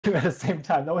at the same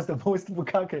time. That was the most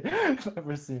bukake I've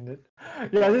ever seen it.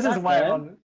 Yeah, this is why I'm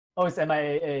on. Oh, it's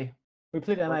MIAA. We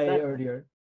played MIAA earlier.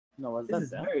 No, what's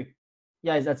this that? Is very.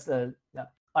 Yeah, that's yeah.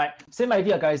 All right, same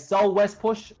idea, guys. Zhao west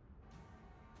push.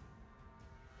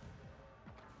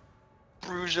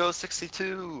 Brujo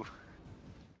 62.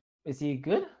 Is he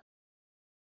good?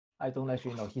 I don't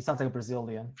actually know. He sounds like a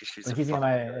Brazilian. He's But he's in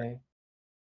MIAA.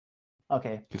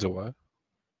 Okay. He's a what?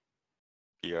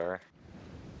 PR.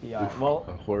 Yeah. Well,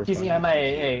 he's in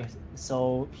MIAA,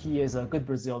 so he is a good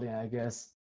Brazilian, I guess.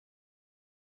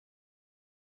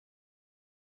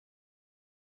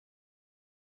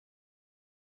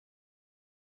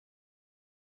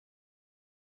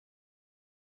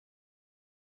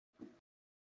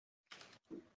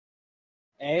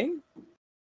 A?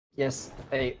 Yes,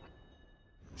 A. I'm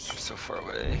so far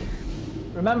away.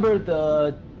 Remember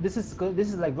this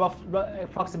is like rough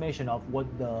approximation of what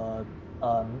the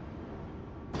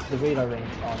radar range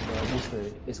on the booster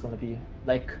is going to be.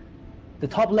 Like the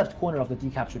top left corner of the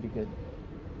decap should be good.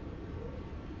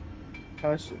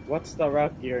 What's the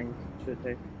route gearing should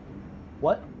take?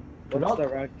 What? What's the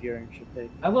route gearing should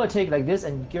take? I'm gonna take like this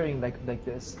and gearing like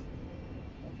this.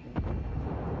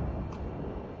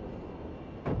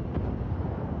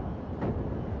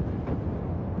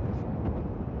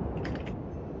 Okay.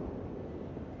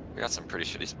 We got some pretty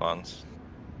shitty spawns.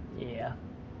 Yeah,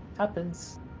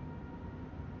 happens.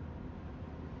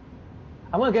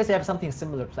 I'm gonna guess they have something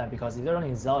similar planned because if they're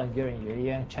running Zhao and gearing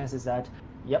Yueyang, chances that,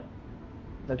 yep,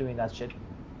 they're doing that shit.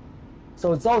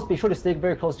 So Zhaos be sure to stick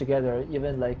very close together,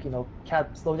 even like,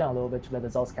 slow down a little bit to let the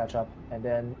Zhaos catch up, and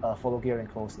then follow gearing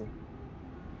closely.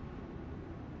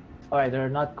 Alright, they're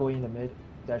not going in the mid,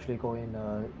 they're actually going,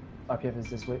 RPF is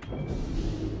this way.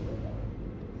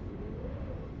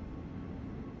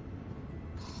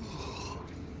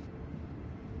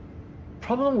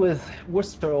 Problem with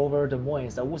Worcester over Des Moines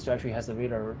is that Worcester actually has a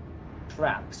radar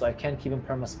trap, so I can't keep him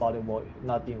perma spotted while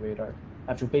not being radared.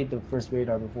 I have to bait the first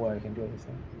radar before I can do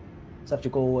anything. So I have to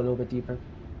go a little bit deeper.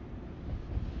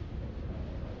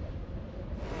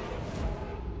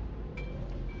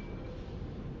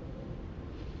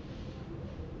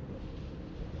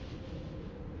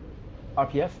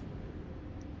 RPF.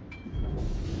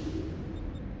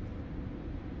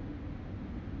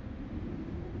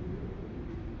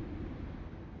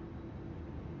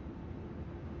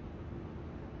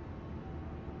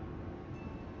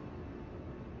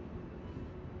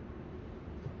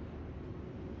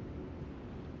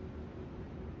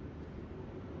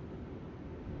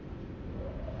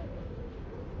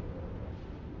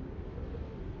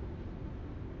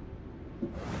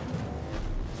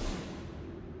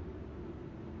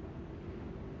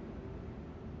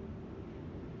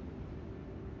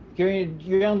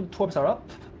 Your young torps are up.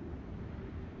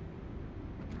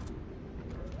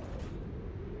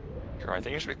 Sure, I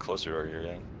think you should be closer to where you're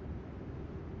in.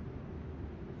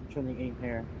 Turning aim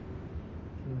here.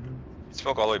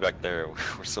 Smoke all the way back there.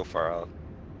 We're so far out.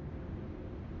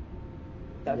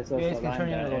 Yeah, you guys can turn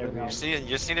in a little bit now. You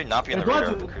just need to not be on the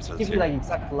radar. Give you like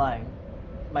exact line.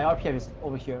 My RPF is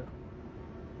over here.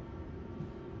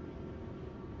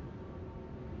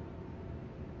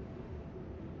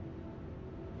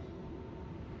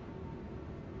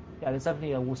 Yeah, there's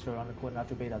definitely a Worcester around the corner. I have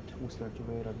to bait that Worcester to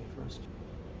radar me first.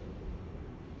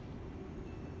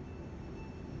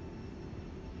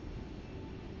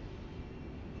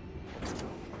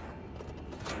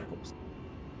 Oops.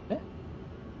 Eh?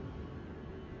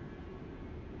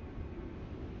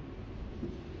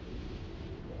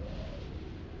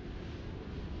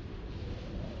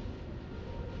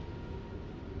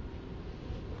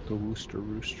 The Worcester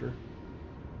Rooster.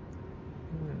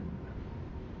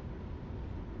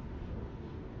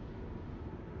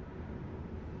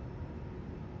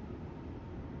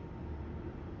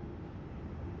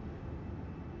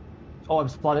 Oh, I'm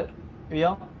spotted.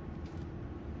 Yeah.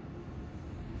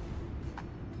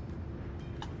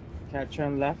 Cat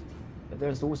turn left.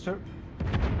 There's the Worcester.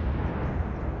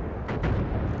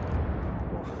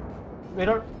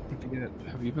 Radar.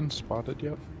 Have you been spotted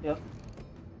yet? Yep.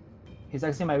 He's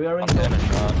actually my rear range. I'm damage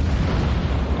shot.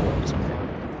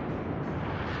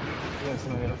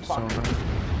 Fuck.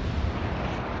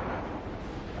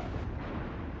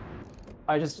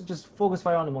 I just focus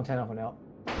fire on the Montana for now.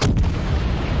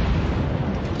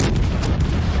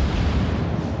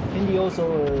 Indy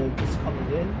also is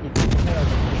coming in. If Montana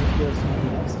disappears, Indy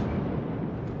next.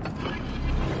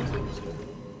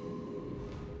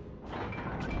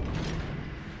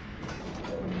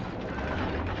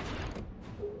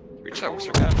 Reach that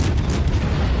Worcester guy.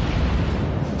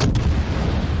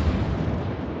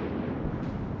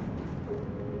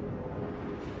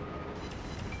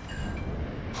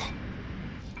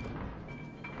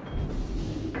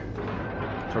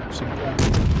 Torpsing. Yeah.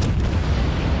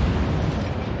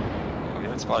 We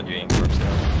haven't spotted you in corpse yet.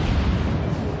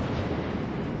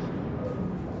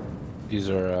 These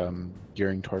are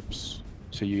gearing torps.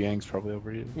 So Yu Yang's probably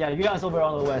over here. Yeah, you guys over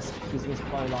on the west. He's been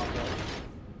spotted on there.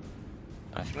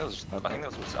 I think those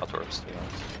were south torps, to be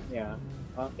honest. Yeah,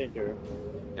 I don't think you're.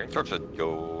 Gearing torps would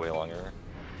go way longer.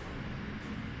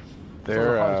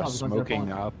 They're hard top because they're smoking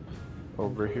blind. up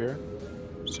over here,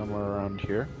 somewhere around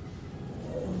here.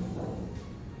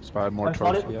 Spotted more I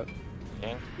spotted. torps yet.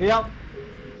 Okay. Yeah.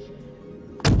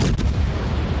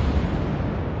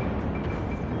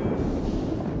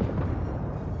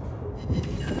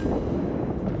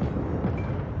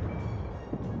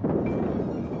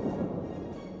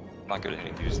 Not good at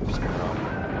hitting dudes. Just around.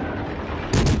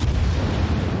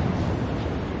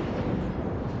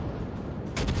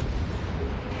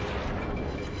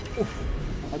 Oof.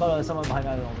 I got someone behind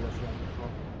that on the left.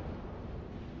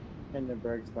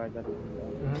 Hindenburg's by that.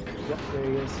 Yep, there he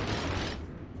is.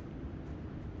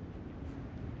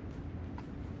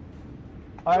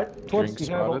 Alright, Gearing Torps, be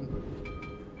careful. spotted.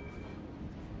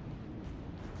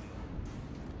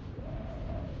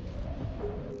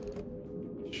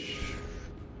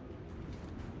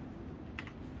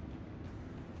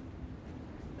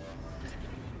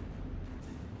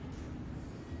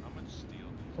 How much steel?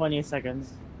 20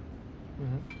 seconds.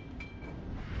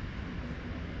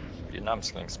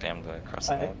 Vietnam's getting spammed across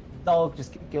the Alright, map. now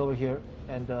just get over here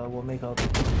and we'll make a push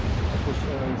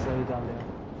slowly down there.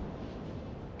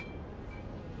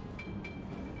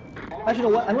 Actually, you know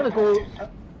what? I'm gonna go.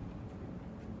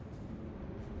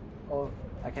 Oh,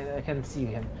 I can see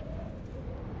him.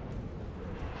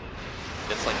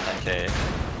 It's like 10k.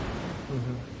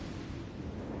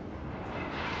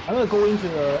 I'm gonna go into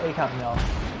the A cap now.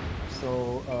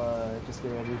 So just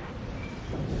get ready.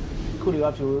 Cool, you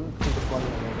have to keep the spawning a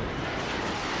little bit.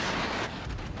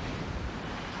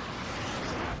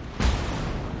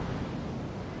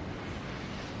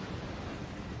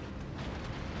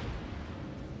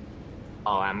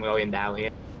 Oh, I'm going down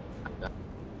here.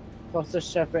 Close to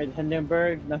Shepherd,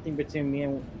 Hindenburg. Nothing between me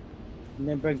and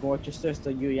Hindenburg and Worcester, so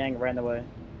Yu Yang ran away.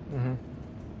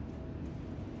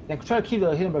 Yeah, try to keep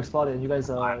the Hindenburg spotted and you guys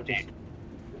just...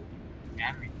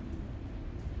 Yeah.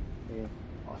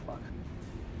 Oh fuck.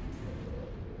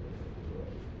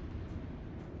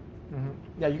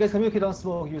 Yeah, you guys communicate on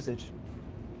smoke usage.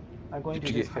 I'm going Did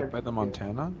to you just get hit by the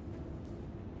Montana?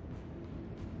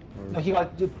 No, he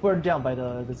got burned down by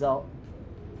the Zell.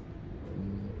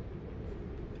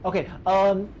 Okay,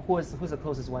 who's the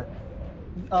closest one?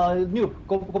 Noob,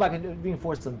 go back and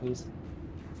reinforce them, please.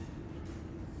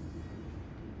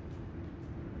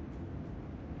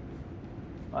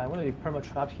 I'm gonna be perma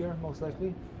trapped here, most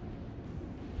likely.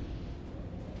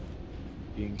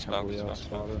 Being heavily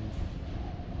outspotted.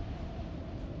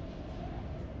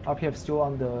 RPF still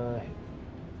on the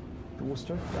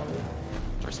Worcester down there.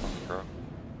 There's some pro.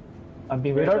 I'm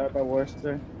being Radar radar. by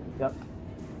Worcester. Yep.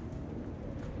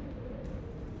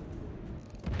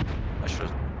 I should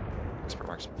have expert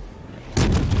marks.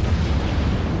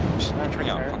 Just not turning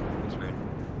out. Fuck, that's weird.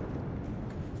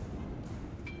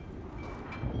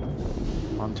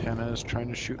 Montana is trying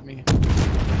to shoot me.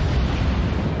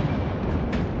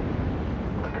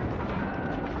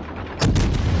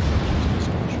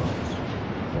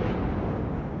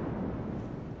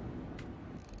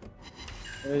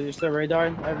 Is there radar,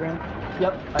 everyone?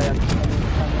 Yep, I am.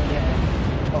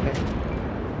 Okay.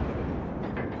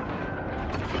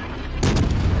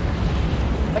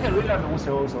 I can radar the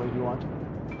Worcester also if you want.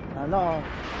 No.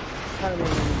 Probably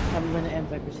when it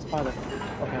ends, like, we should spot it.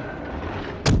 Okay.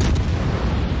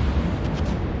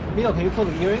 Mino, can you pull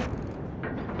the gearing?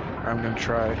 I'm gonna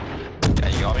try. Yeah,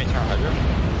 you want me to turn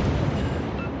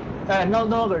Hydra? No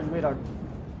longer radar.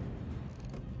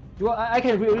 I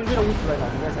can read a Worcester right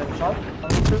now. You guys have a shot on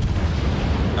Worcester?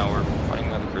 No, we're fighting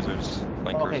the cruisers.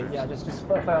 Flank Okay, cruisers. yeah, just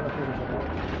fire on the cruisers right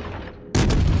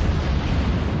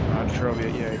now. Not sure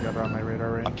yet. Yeah, I got her on my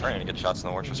radar range. I'm trying to get shots in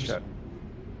the Worcester. Shit.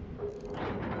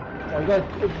 Oh, you got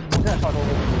shot over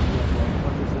the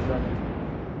Worcester is running.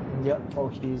 Yep, oh,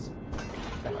 he's...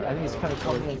 I think he's kind of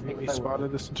confident. We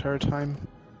spotted this entire time.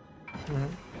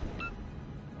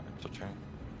 Still trying.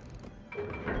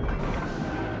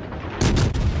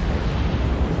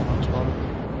 Not spotted.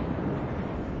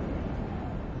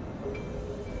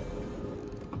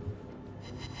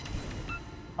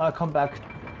 I'll come back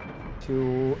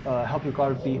to help you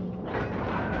guard B.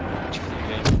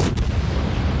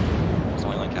 It's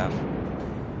only like half.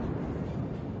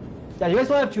 Yeah, you guys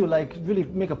don't have to like really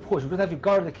make a push. We just have to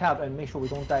guard the cap and make sure we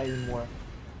don't die anymore.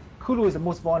 Kulu is the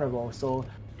most vulnerable, so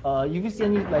if you see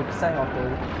any like sign of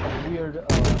the weird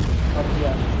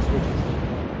RPF switches,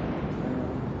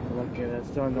 looking at it.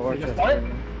 Still in the You orchard. spotted?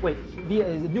 Wait, is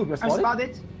it Noob, you're I'm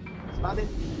spotted? spotted.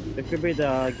 It could be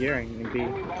the gearing in B.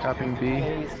 Capping B.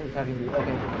 Okay, he's still attacking B.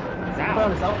 Okay. Zao.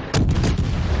 Found us out.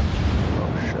 Oh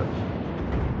shit.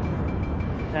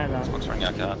 10 Smoke's running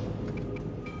out, cat.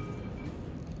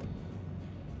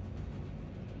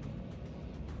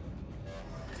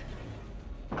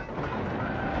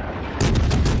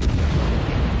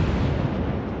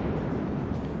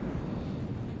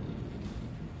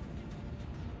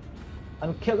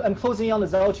 I'm closing in on the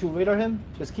Zao to radar him.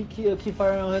 Just keep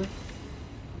firing on him.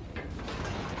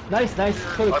 Nice.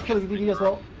 Kill the DD as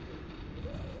well.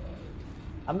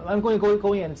 I'm going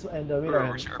and radar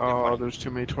him. Oh, there's too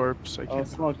many torps. I Oh, can't.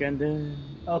 smoke ended.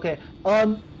 Okay.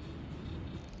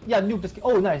 Yeah, Noob just.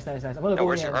 Oh, nice. I'm gonna No, go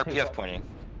where's in your and take RPF it. pointing?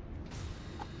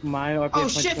 Mine RPF Oh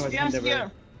punching shit, with Beyond's Hinderberg.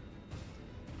 here.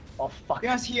 Oh fuck.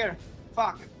 Beyond's here.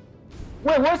 Fuck.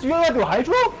 Wait, where's you have your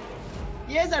Hydro?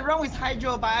 Yes, I run with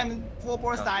Hydro, but I'm full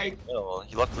bore side. Oh, well,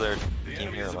 he left their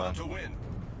team here, man.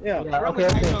 Yeah. Yeah, I run okay,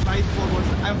 with okay. Hydro, but it's full bore.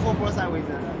 I'm full bore side with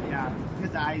yeah,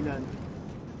 with the Aizen.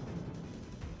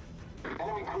 I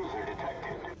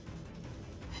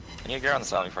need to get on the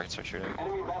side before I can start shooting.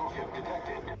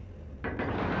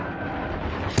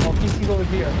 Oh, PC's over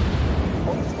here.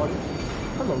 Oh, it's spotted.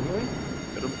 Hello, Yuri.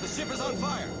 The ship is on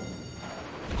fire.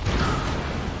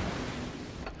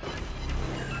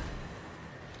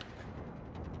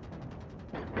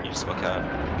 You just smoke out.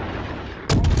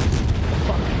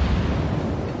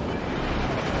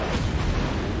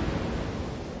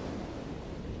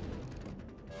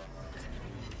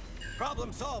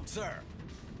 Problem solved, sir.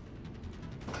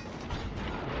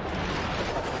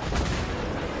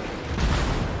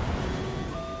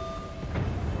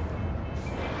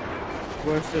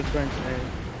 Where's this going today?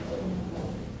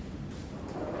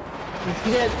 He's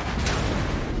hit.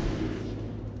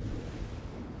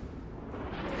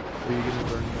 Are you gonna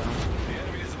burn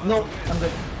down? No, I'm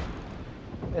good.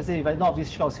 Let's see if I know if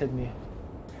these shots hit me.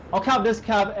 I'll cap this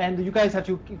cap, and you guys have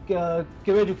to get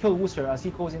ready to kill Wooster as he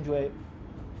goes into a.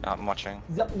 I'm watching.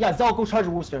 Yeah, Zao, go charge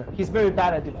Wooster. He's very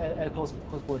bad at close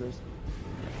quarters.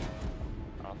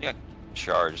 I don't think I can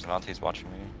charge. Monte's watching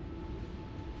me.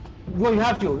 Well, you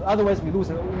have to, otherwise we lose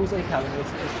a cap, and it's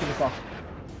pretty fucked.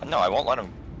 No, I won't let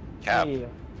him cap. Yeah.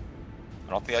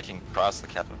 I don't think I can cross the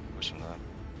cap and push him to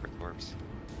brick corpse.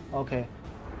 Okay.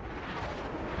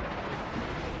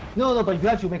 No, but you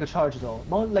have to make a charge though.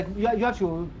 Like you have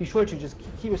to be sure to just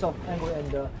keep yourself angled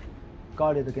and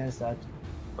guarded against that.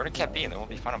 We're in cap B and then we'll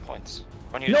be fine on points.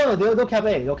 No, they'll cap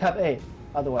A. They'll cap A.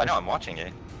 Otherwise. I know, I'm watching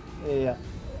it. Yeah.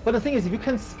 But the thing is, if you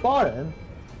can spot him,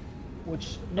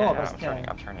 which no of us can.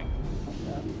 I'm turning.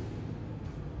 Yeah.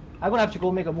 I'm gonna have to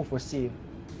go make a move for C.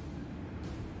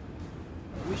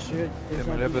 We should. They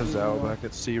might have a Zao back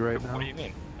at C right now. What do you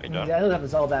mean? Are you Yeah, done? I don't have the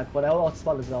Zao back, but I'll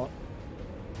spot the Zao.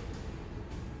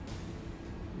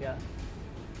 Yeah.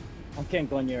 I can't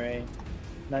go near A.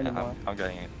 Not Yeah, anymore. I'm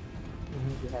getting it.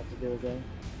 You have to do with A.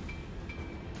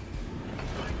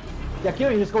 Yeah,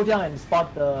 Kieran, you just go down and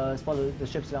spot the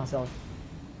ships down south.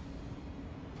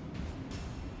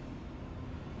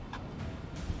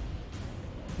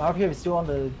 My RPF is still on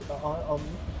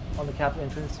the cap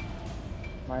entrance.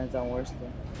 Mine's on worse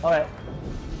though. All right,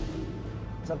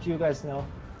 it's up to you guys now.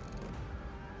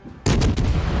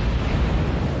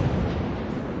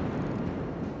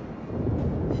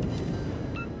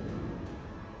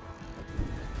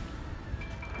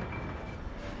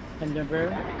 Hindenburg.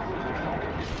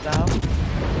 Down.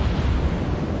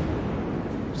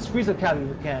 Just squeeze the cap if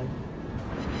you can.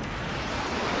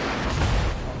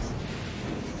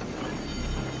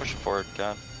 Push it forward,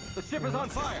 Cap. The ship is on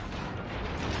fire.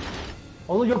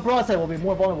 Although your broadside will be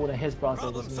more vulnerable than his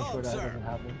broadside, Problem just make sure solved, that sir. doesn't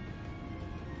happen.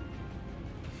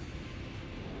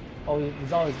 Oh,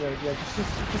 he's always there. Yeah,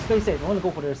 just stay safe. I want to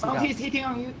go for their C Oh, cap. he's hitting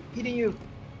on you, hitting you.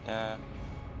 Yeah.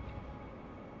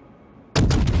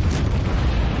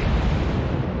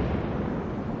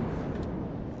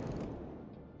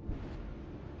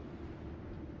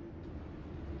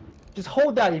 Just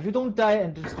hold that. If you don't die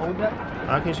and just hold that.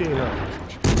 I can shoot you now.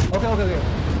 Okay.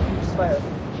 Just fire.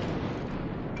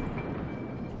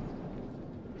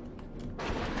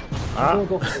 I'm gonna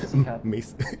go for the C cap.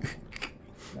 Mace.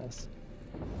 Nice.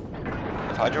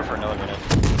 If Hydro for another minute.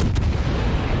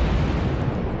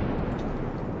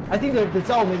 I think the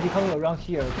Zao may be coming around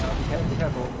here. Be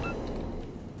careful.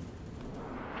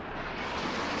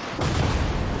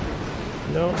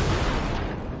 No.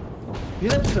 You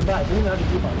have to survive. You don't have to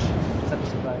do much. You just have to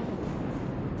survive.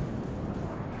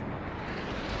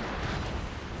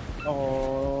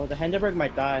 Oh, the Hindenburg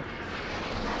might die.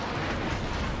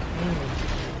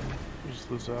 Use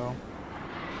the Zao.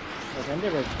 But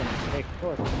Hindenburg's gonna take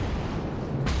torch.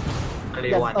 Only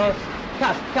Yes, one.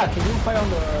 Cat, can you fire on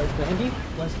the Hindi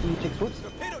once he takes torch?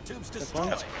 Torpedo tubes This one?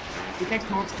 destroyed. He takes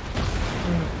torps.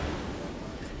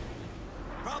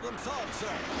 Problem solved, sir.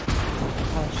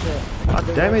 Oh shit. God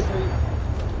damn it!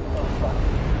 Oh fuck.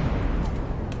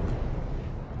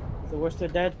 So we're still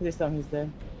dead? Please tell me he's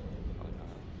dead.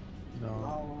 No.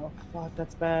 Oh fuck,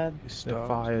 that's bad. He's The stopped.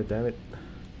 fire, damn it.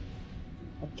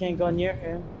 I can't go near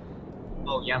him.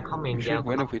 Oh, yeah, I'm coming. We Yeah, should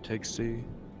win if we take C.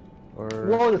 Or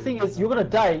Well, the thing is, you're gonna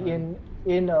die in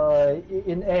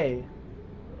A.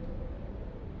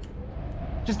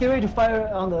 Just get ready to fire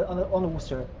on the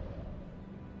Worcester.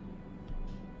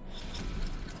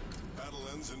 Battle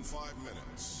ends in 5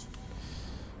 minutes.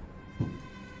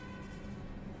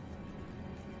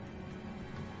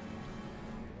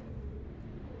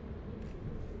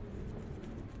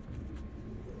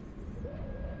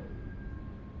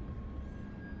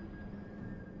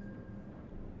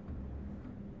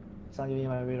 It's not even in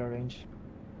my radar range.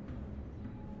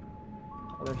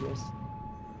 Oh, there he is.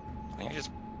 I think I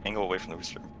just angle away from the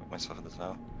rooster. Put myself in this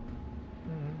now.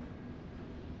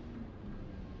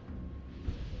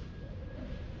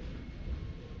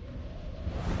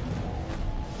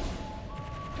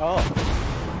 Oh,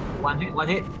 one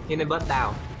hit. Hindenburg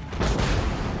down.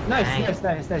 Nice.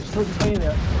 So just hang in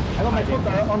there. I got my troops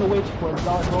on the way for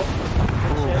Zal as well.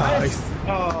 Nice.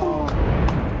 oh.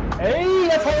 Hey,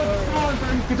 that's how it's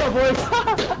done. Good job, boys.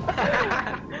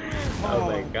 Oh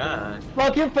my god.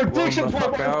 Fucking prediction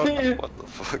Blown the toward fuck out. OP. What the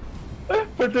fuck?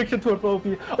 Prediction toward OP.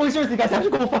 Oh, seriously, guys, I have to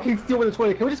go fucking deal with the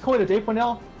toilet. Can we just call it a day for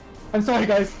now? I'm sorry,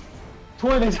 guys.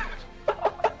 Toilet. Oh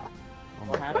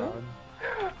What my happened?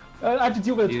 god. I have to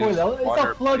deal with the Use toilet. It's water,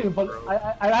 not flooding, but bro.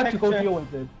 I have to go Picture. deal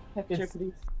with it. Picture, It's-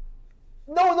 please.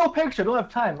 No picture. Don't have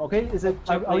time. Okay, is it?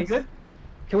 Are we Please. good?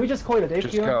 Can we just call it a day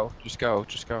Just here? go. Just go.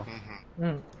 Just go.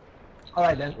 Mm. All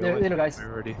right then. Later, guys.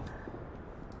 We're ready.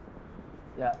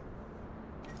 Yeah.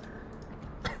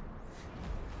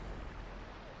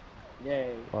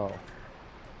 Yay. Wow.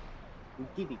 We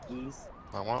give it geese.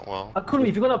 I want well. Kunu,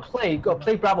 if you're gonna play, go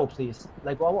play Bravo, please.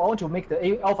 Like, I want to make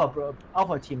the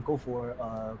Alpha team go for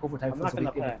Typhoon. I'm not so we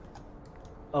gonna can- play.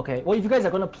 Okay. Well, if you guys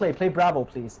are gonna play Bravo,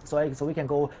 please. So we can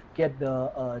go get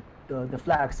the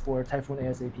flags for Typhoon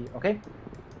ASAP. Okay.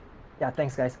 Yeah.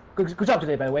 Thanks, guys. Good job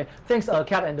today, by the way. Thanks,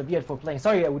 Cat and the Viet for playing.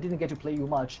 Sorry, we didn't get to play you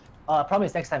much.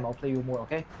 Promise next time I'll play you more.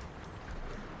 Okay.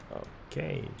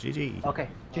 Okay, GG. Okay.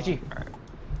 GG.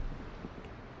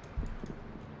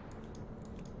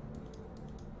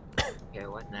 Okay,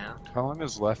 what now? How long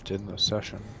is left in the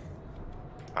session?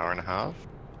 Hour and a half?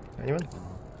 Anyone?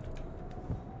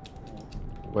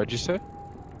 What'd you say?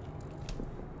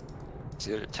 It's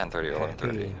either 10:30 or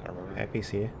 11:30. I don't remember. Happy's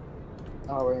here.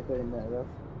 Oh, we're in 30 minutes left.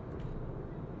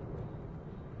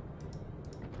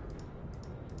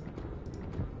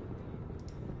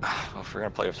 Well, if we're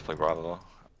gonna play, we have to play Bravo.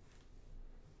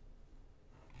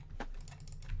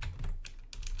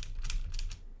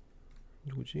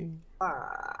 GG.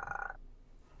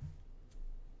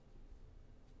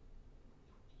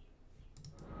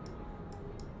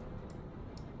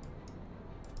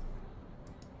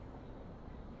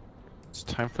 It's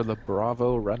time for the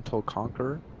Bravo rental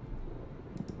CONQR.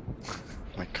 Oh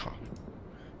my god.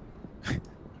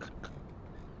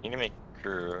 You need to make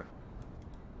your.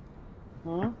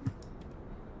 Huh?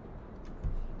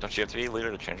 Don't you have to be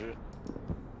leader to change it?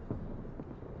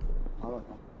 I don't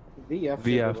know. VF. should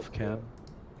be able to VF do can. it.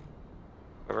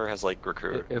 Whoever has like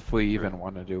recruit. If we even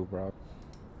want to do Bravo.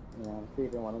 Yeah, if we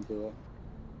even want to do it.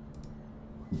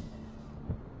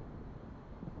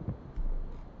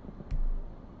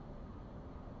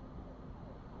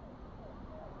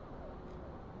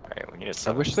 Alright, we need a I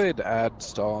 7. wish they'd add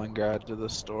Stalingrad to the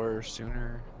store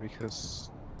sooner because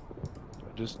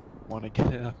I just want to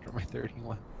get it after my 30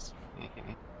 lens.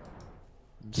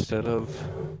 Instead of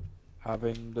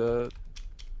having to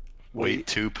Wait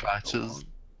 2 patches.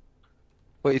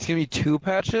 Wait, it's gonna be 2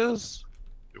 patches?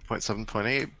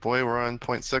 2.7.8. Boy, we're on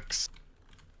 0.6.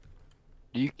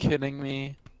 Are you kidding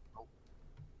me?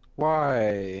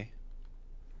 Why?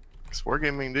 It's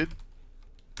wargaming, dude.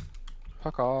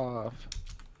 Fuck off.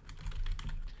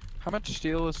 How much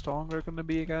steel is Stalingrad gonna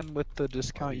be again with the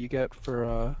discount you get for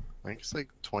I think it's like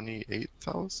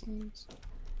 28,000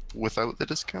 without the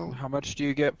discount. how much do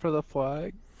you get for the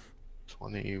flag?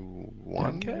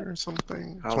 21 10K? or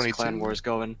something. How's 22. Clan Wars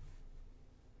going?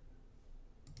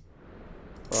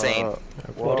 Same.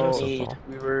 What Well, so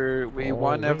far? we Oh,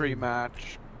 won every win.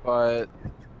 match, but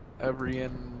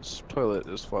Evrian's toilet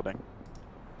is flooding.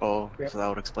 Oh, Yep. so that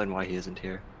would explain why he isn't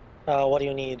here. What do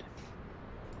you need?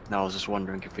 No, I was just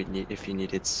wondering if you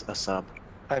needed a sub.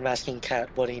 I'm asking Cat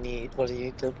what he need. What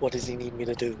does he need me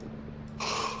to do?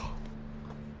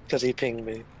 Because he pinged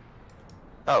me.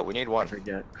 Oh, we need I one.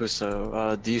 forget.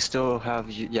 Kuso, do you still have?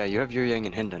 Yeah, you have Yu Yang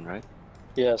and Hinden, right?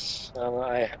 Yes.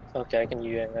 I can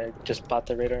use it. I just bought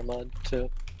the radar mod too.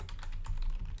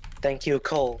 Thank you,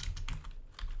 Cole.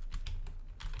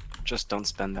 Just don't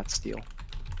spend that steel.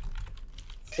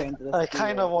 I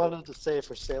kind of wanted to say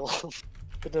for Salem,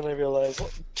 but then I realized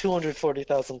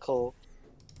 240,000 coal.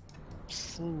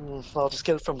 I'll just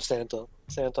get it from Santa.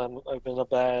 Santa, I've been a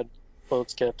bad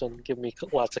boats captain. Give me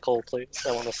lots of coal, please.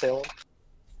 I want to Salem.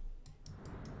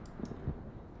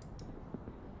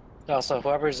 Also,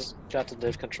 whoever's got the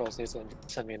div controls needs to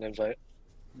send me an invite.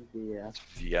 Yeah.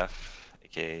 VF,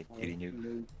 aka Beauty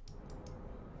Noob.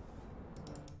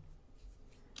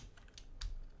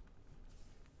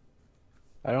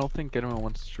 I don't think anyone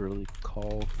wants to really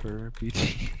call for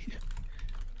BT.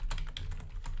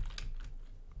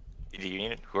 Do you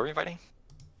need it? Who are we inviting?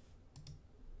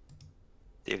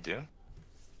 Dave Doom?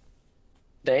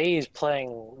 He's playing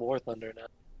War Thunder now.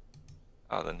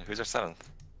 Oh, then who's our 7th?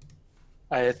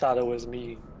 I thought it was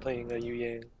me playing a Yu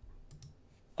Yang.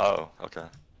 Oh, okay.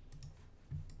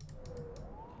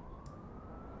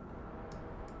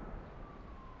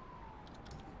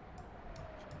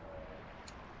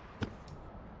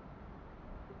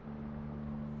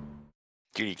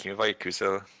 Judy, can you invite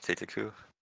Kuso, Teitaku?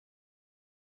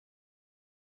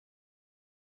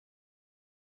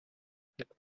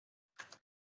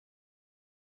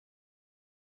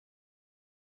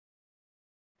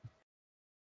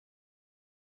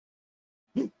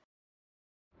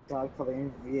 Dog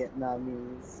playing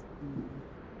Vietnamese.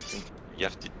 You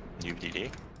have to Noob DD?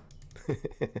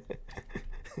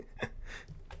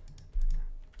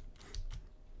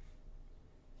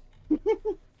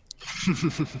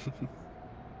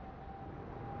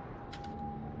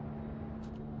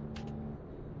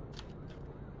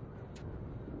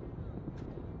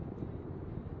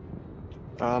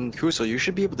 Kuso, you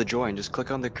should be able to join. Just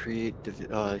click on the create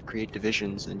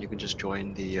divisions, and you can just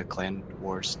join the Clan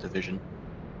Wars division.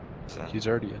 So, He's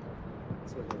already in.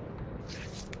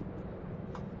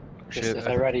 Shit, If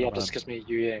I ready up, just gives me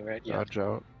Yu Yang, right? Yeah. Dodge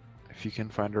out. If you can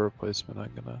find a replacement,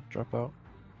 I'm gonna drop out.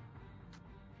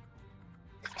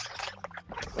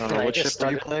 What ship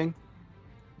are you playing?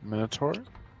 Minotaur?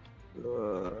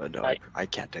 No, I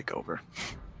can't take over.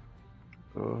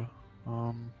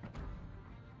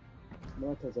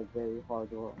 Minotaur's a very hard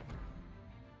role.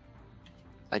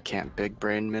 I can't big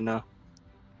brain Minna.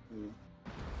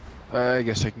 I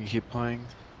guess I can keep playing.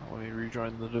 Let me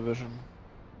rejoin the division.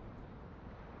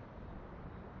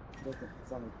 Doesn't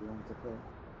sound like you want to play.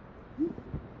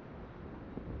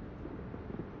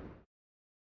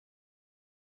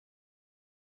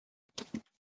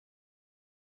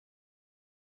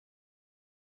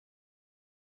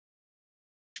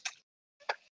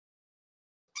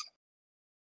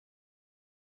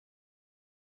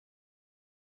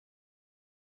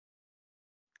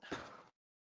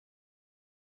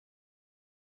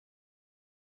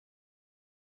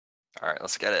 alright,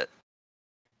 let's get it.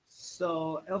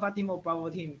 So Alpha team or Bravo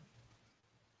team?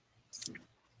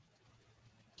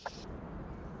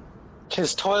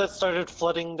 His toilet started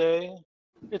flooding day.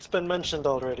 It's been mentioned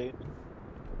already.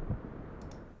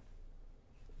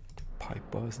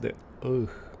 Piper's dead. Ugh.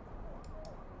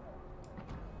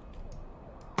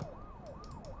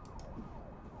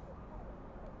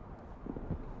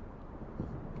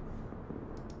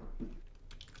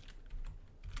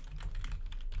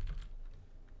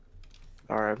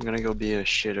 Alright, I'm gonna go be a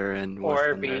shitter and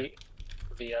Or be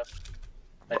VF.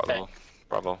 I Bravo. think.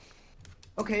 Bravo.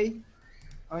 Okay.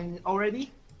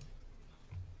 Already?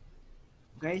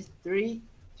 Okay, 3,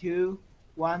 2,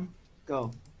 1, go.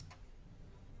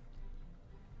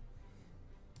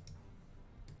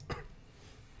 I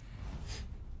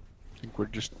think we're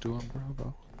just doing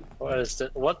Bravo. What is this?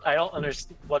 What? I don't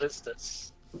understand. What is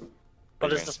this? What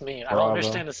does this mean? I Bravo. don't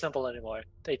understand the symbol anymore.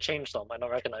 They changed them. I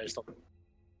don't recognize them.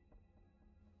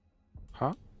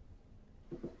 Huh?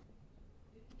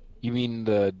 You mean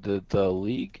the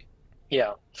league?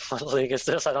 Yeah. What league is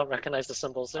this? I don't recognize the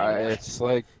symbols anymore. It's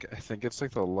like, I think it's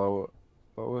like the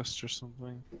lowest or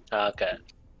something. Okay.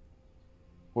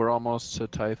 We're almost to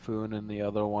Typhoon in the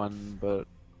other one, but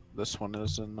this one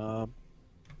is in I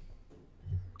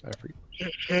forget.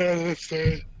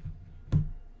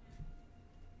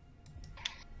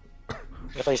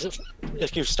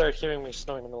 If you start hearing me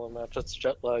snoring in the middle of the map, that's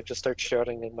jet lag. Just start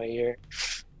shouting in my ear.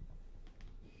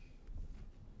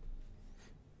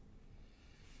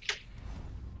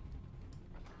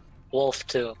 Wolf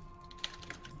 2.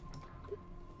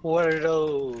 What are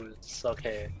those?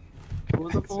 Okay. What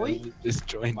was the boy? Just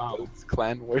join both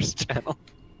Clan Wars channel.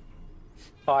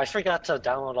 Oh, I forgot to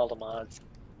download all the mods.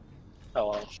 Oh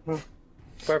well.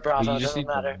 We're Bravo, You it just doesn't need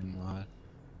matter. one mod.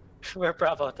 We're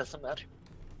Bravo, it doesn't matter.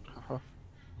 Uh-huh.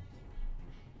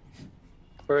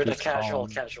 We're the Just casual.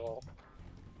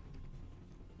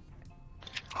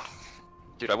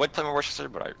 Dude, I would play more Worcester,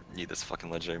 but I need this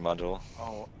fucking legendary module.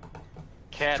 Oh.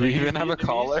 Cat, Do we are you even have a Vietnamese?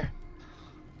 caller?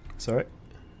 Sorry?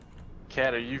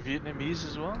 Cat, are you Vietnamese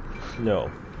as well?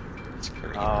 No. It's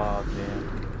crazy. Oh,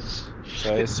 damn.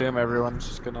 So I assume everyone's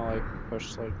just gonna like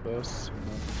push like this, and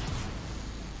then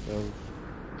they'll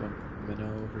dump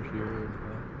Minnow over here.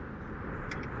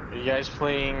 Are you guys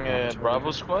playing Bravo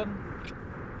Squad?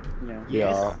 Yeah.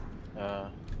 Yeah. Uh,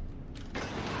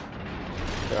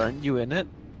 Aren't you in it?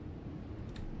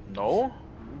 no?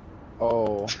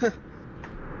 Oh.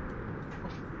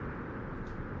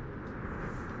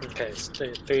 Okay,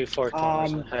 3-4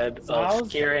 kilometers ahead of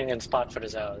Zal's? gearing and spot for the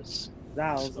Zals.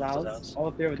 Zals.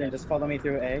 All three of them just follow me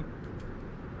through A.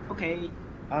 Okay.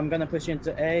 I'm gonna push you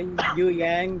into A. Yu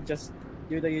Yang, just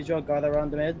do the usual guard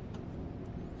around the mid.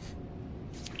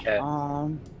 Okay.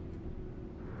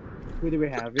 Who do we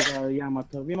have? We got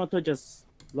Yamato. Yamato just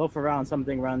loaf around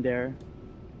something around there.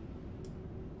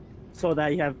 So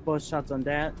that you have both shots on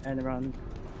that and around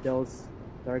those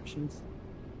directions.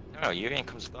 No, Yurian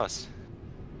comes with us.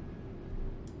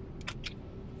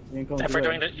 You can If do we're it.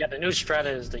 doing the new strat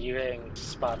is the Yuang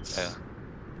spots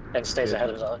and stays Yeah. ahead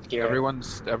of the gear. Everyone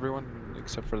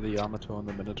except for the Yamato and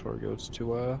the Minotaur goes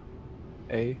to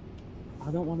A. I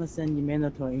don't want to send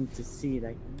Yamato into C.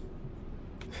 Like,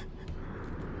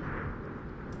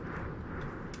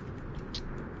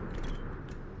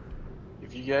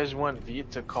 If you guys want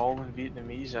Viet to call in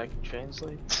Vietnamese, I can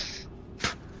translate.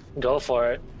 Go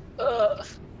for it.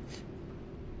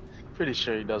 Pretty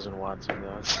sure he doesn't want to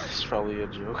though. It's probably a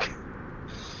joke.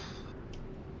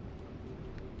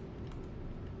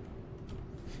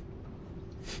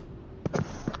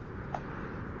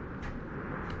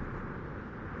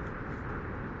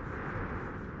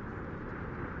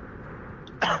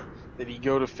 Did he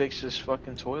go to fix his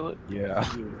fucking toilet? Yeah.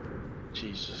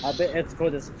 Jesus. I bet it's for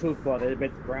this poop water. A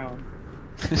bit brown.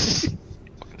 Fucking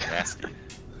nasty.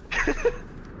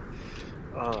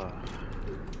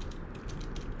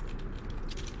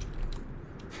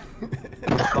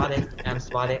 I'm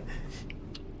spotted.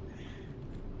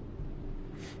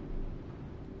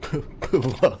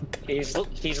 What? He's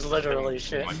literally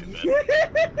shit.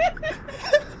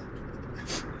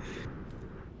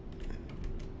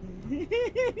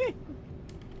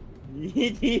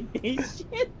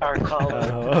 Our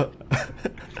caller.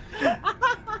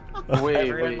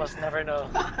 Everyone must never know.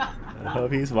 I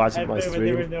hope he's watching my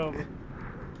stream.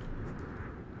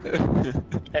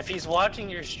 If he's watching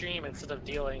your stream instead of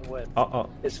dealing with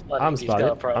his flooding, I'm he's got a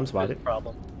spotted. I'm spotted.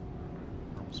 problem.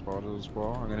 I'm spotted as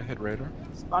well. I'm gonna hit Raider.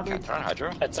 Spotted. Turn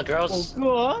Hydro. It's a girl's.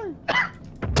 Go on.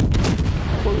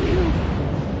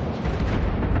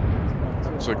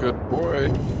 It's a good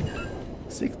boy.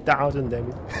 6,000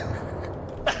 damage.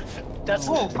 That's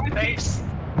nice.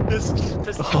 This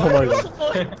Oh my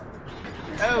god.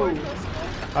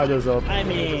 Oh. I just up. I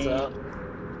mean,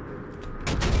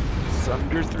 It's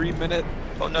under 3 minutes.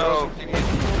 Oh no.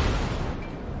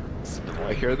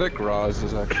 I hear that Graz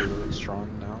is actually really strong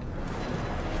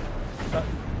now.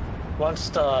 Once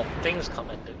the things come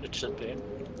in, it should be.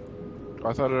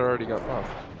 I thought it already got buffed.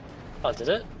 Oh, did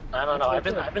it? I don't know. I've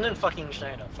been in fucking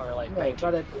China for like. yeah,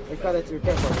 got it to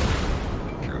repair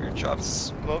for Your job's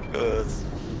smoke us.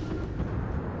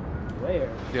 Where?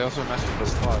 They also messed with the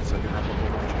slots, so you can have a whole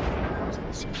bunch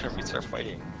of things. Sure, we start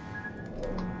fighting.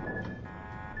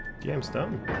 Yeah, I'm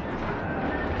stunned.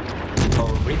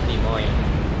 Oh, Ridley Moy.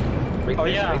 Oh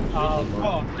yeah.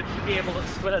 Should you be able to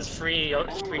split as free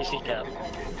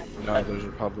CCAP? No, there's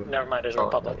Republic. Never mind. There's a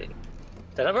Republic.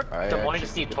 Did ever I the morning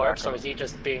actually see did torps, back or is he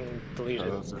just being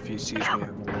deleted? If he sees me, I'm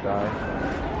gonna die.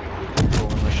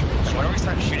 Why don't we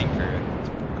start shooting for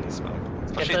on the smoke?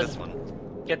 Especially Get this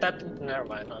one. Get that. Never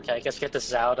mind. Okay, I guess get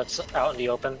this Zao that's out in the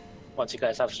open. Once you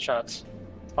guys have shots,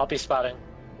 I'll be spotting.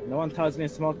 No one tells me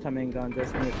smoke timing gun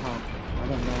just when you count. I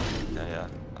don't know. Yeah.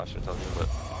 I should tell you, but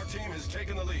Our team has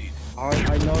taken the lead.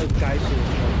 I know guys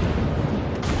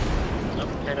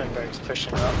Hindenburg's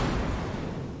pushing up.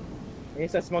 He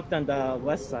said smoked on the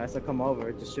west side, so come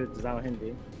over to shoot Zao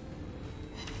Hindi.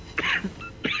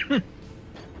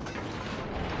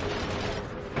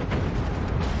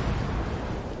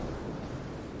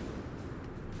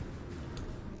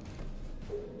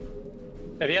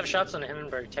 If you have shots on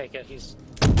Hindenburg, take it. He's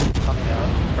coming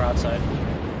out broadside.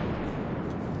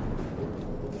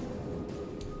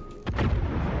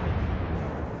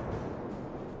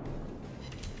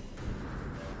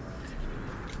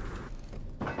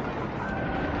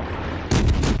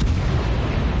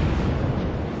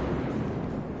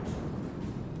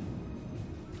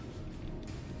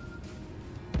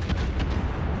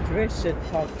 Whoever should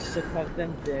talk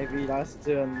them, they lost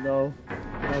to no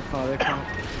color count.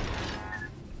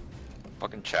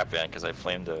 Fucking chat ban because I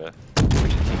flamed a team.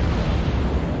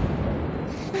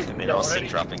 And they're all sync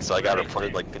dropping, so I got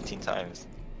reported like 15 times.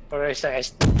 What did I say? I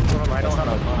don't have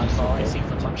a mod, so I see a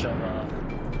bunch of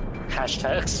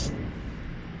hashtags.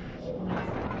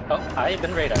 Oh, I've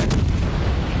been radar.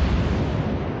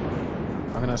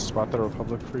 I'm gonna spot the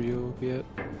Republic for you, Viet.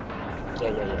 Yeah.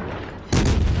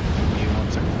 You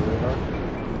 1 second for radar.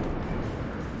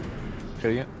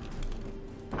 Hitting it.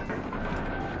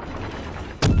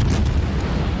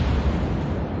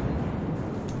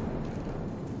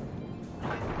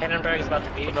 Hindenburg is about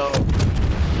to be engaged.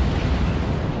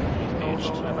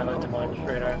 I might like to launch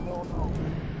radar.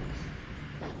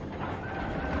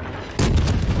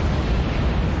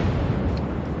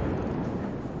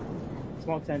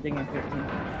 Smoke's ending in 15.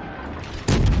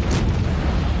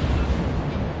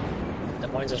 Des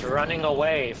Moines is running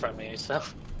away from me, so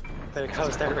there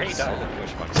goes their radar.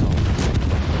 Push myself.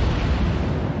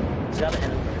 He's got a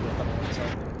Hindenburg with him, so.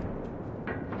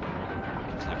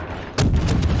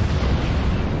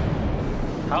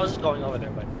 How is it going over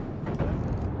there, bud?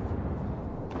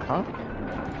 Huh?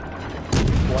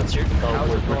 What's your... How's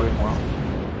we're it going? doing well.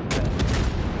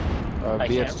 I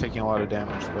Viet's can't. taking a lot of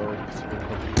damage though.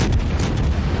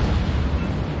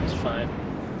 It's fine.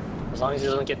 As long as he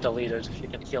doesn't get deleted, you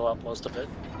can heal up most of it.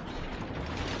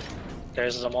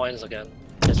 There's Des Moines again.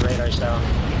 His radar's down.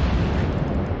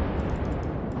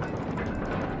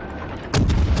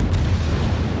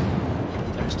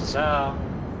 There's the Zao.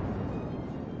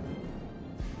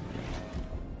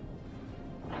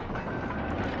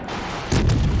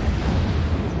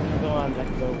 Go on,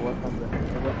 like, go work on the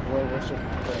worship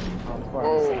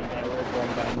farm. Saying that we're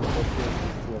going back and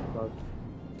forth.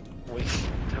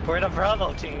 We're the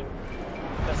Bravo team.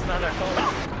 That's not our fault.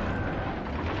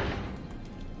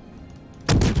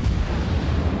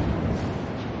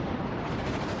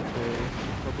 Okay,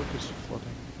 Republic is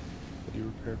flooding. Could you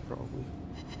repair probably?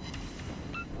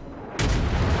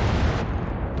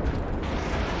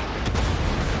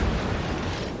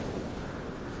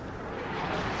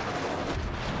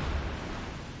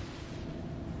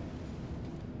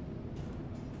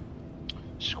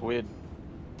 Squid.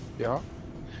 Yeah?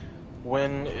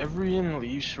 When everyone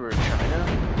leaves for China,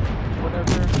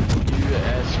 whatever, you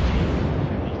ask him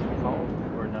if he can call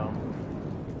or no?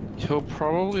 He'll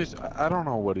probably... I don't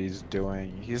know what he's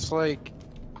doing. He's like...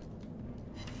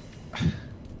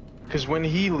 Because when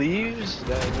he leaves,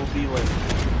 that will be like...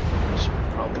 he's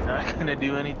probably not gonna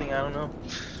do anything, I don't know.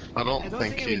 I don't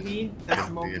think we he'd need the be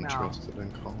smoke now. interested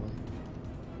in calling.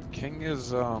 King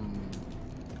is,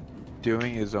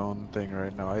 doing his own thing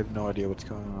right now. I have no idea what's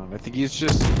going on. I think he's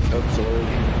just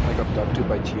absorbed, like abducted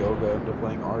by Tioga into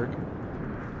playing Ark.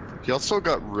 He also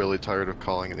got really tired of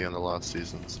calling at the end of last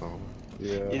season, so...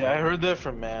 Yeah, I heard that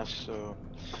from Mass, so...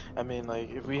 I mean,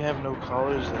 like, if we have no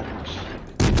callers, then just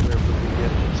wherever we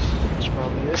get it's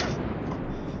probably it.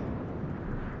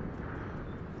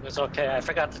 It's okay, I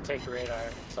forgot to take radar,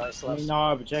 so I slept.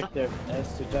 Our objective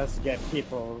is to just get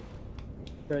people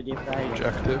 35.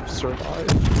 Objective, survive.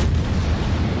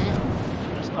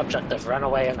 Objective, run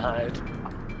away and hide.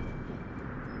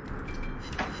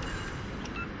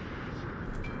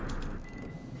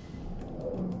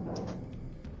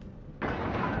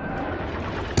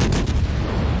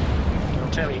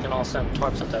 Clearly you can all send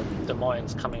torps at the Des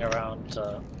Moines coming around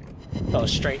go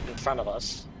straight in front of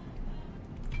us.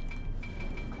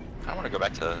 I want to go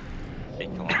back to 8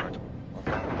 kilometers.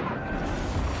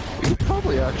 We could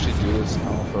probably actually do this in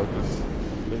Alpha, because...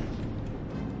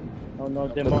 Oh no,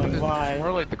 Des Moines, why?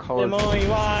 More like the color. Des Moines,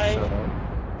 why?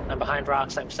 I'm behind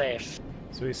rocks, I'm safe.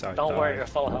 Suicide. Don't worry, you're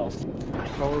full health.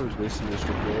 Color is basically just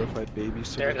a glorified baby.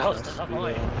 So There goes the Des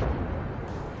Moines.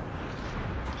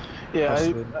 Yeah,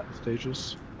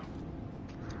 stages.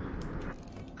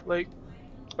 like...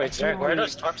 Wait, Zerg, where are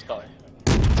those torps going?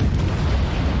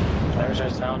 There's our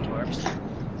sound torps.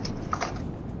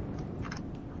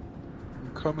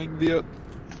 I'm coming, Viet.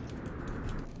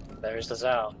 There's the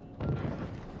Zao.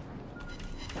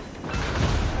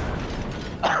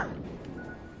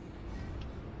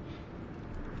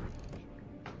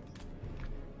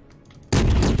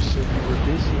 You said you were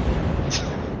busy, man.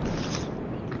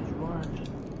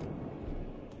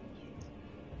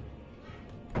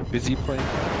 Busy playing.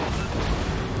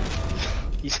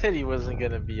 He said he wasn't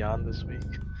gonna be on this week.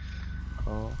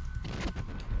 Oh.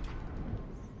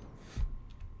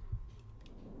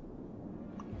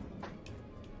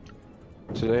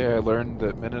 Today I learned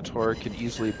that Minotaur can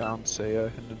easily bounce a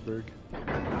Hindenburg.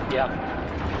 Yeah.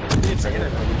 Did someone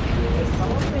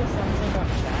say something about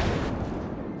chat?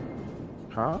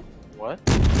 Huh? What?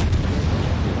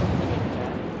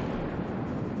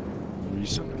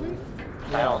 Recently?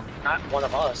 No, not one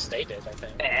of us. They did, I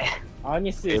think. I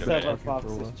only see Wait a minute. Silver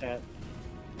Fox's chat.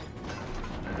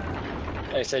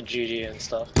 They said GG and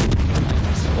stuff.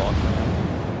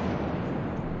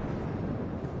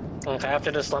 Okay, after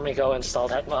this, let me go install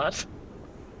that mod.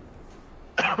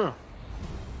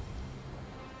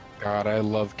 God, I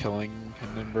love killing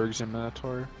Hindenburgs and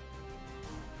Minotaur.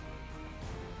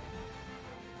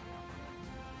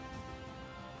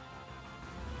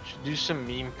 Should do some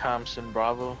meme comps in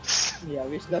Bravo. Yeah,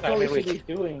 that's what we should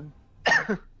be doing.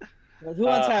 But who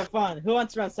wants to have fun? Who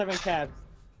wants to run 7 cabs?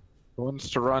 Who wants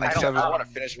to run I 7? want to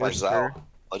finish my Zal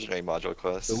legendary module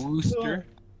quest. The Wooster?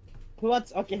 Who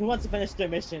wants to finish their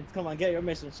missions? Come on, get your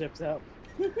mission ships out.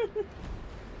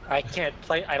 I can't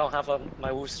play. I don't have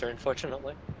my Wooster,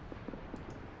 unfortunately.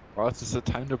 Well, is this the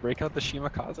time to break out the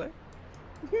Shimakaze?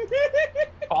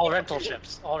 All rental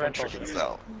ships. All rental ships.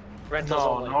 Zal. Rentals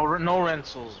only. No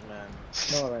rentals, man.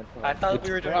 No rentals. I thought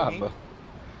we were doing.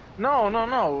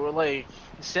 No. Like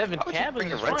 7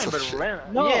 cabins is fine,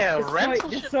 but No, yeah, this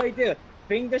rental is what you do.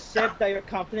 Bring the ship that you're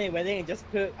confident winning and just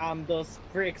put those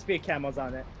free XP camos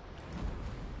on it.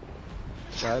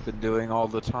 Yeah, I've been doing all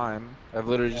the time. I've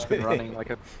literally just been running like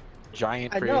a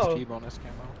giant free XP bonus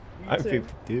camo. I'm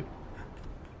 50, dude.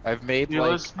 I've made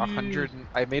like 100.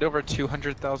 I made over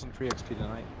 200,000 free XP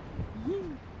tonight.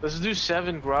 Let's do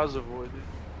 7 Grozavoid.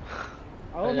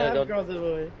 I don't have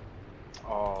Grozavoid.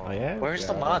 Oh yeah. Where's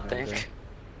the mod thing?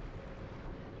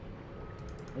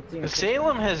 The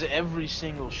Salem has every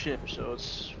single ship, so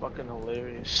it's fucking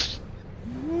hilarious.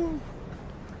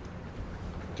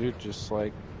 Dude, just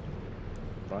like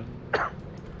run.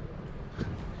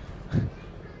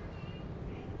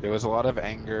 There was a lot of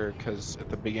anger because at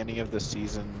the beginning of the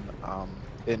season,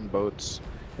 in boats,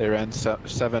 they ran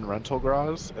 7 rental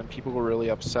gras, and people were really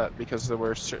upset because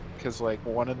like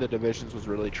one of the divisions was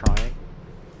really trying,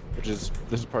 this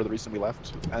is part of the reason we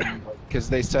left, and because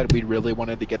they said we really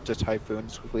wanted to get to Typhoon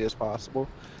as quickly as possible,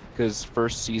 because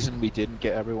first season we didn't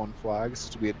get everyone flags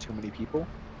because we had too many people,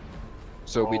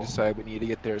 so we decided we need to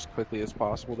get there as quickly as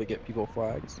possible to get people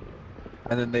flags,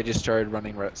 and then they just started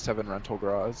running 7 rental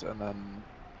gras, and then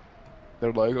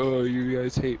they're like, oh, you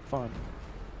guys hate fun.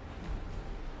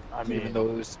 I mean, even though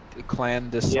it was the clan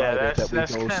decided that we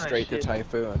go straight to shit.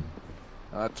 Typhoon.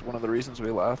 That's one of the reasons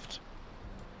we left.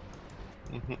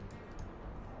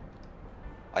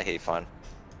 I hate fun.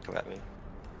 Come at me.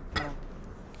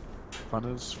 Fun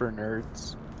is for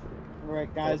nerds.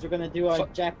 Alright guys, we're gonna do our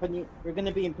Japanese, we're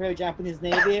gonna be Imperial Japanese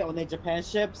Navy on the Japan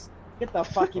ships. Get the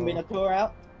fucking Minotaur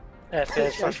out.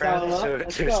 Finish my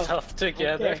friends do stuff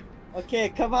together. Okay,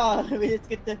 come on, let's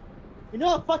get the... You know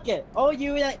what, fuck it. All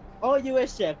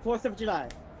US ship, 4th of July.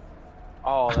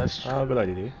 Oh, that's true. Oh, good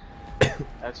idea, dude.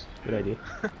 That's good idea.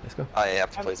 Let's go. I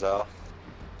have to play Zal.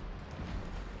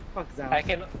 Fuck Zal. I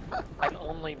can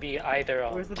only be either.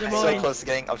 Where's the I'm so close to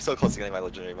getting my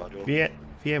legendary module.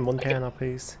 VM Montana,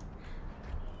 please.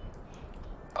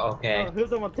 Okay. Oh, who's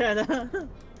the Montana?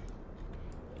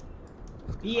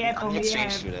 BF I'm the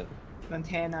exchange student.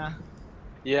 Montana.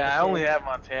 Yeah, I only have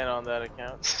Montana on that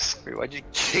account. Wait, why'd you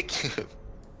kick him?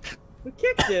 Who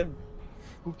kicked him?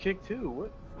 Who kicked who?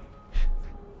 What?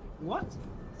 What?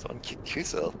 Someone kicked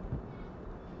Kuso.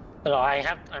 No,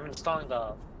 I'm installing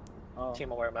the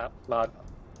Team Aware mod.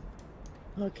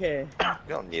 Okay. You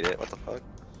don't need it. What the fuck?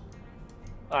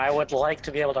 I would like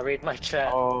to be able to read my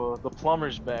chat. Oh, the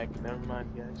plumber's back. Never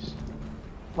mind, guys.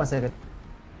 1 second.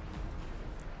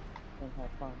 Don't have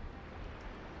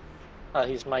fun.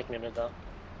 He's mic muted though.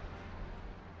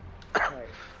 Right.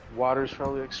 Water's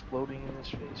probably exploding in his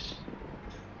face.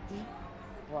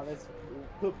 Well, let's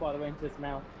poop all the way into his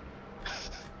mouth.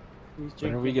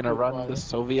 When are we gonna run the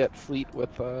Soviet fleet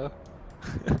with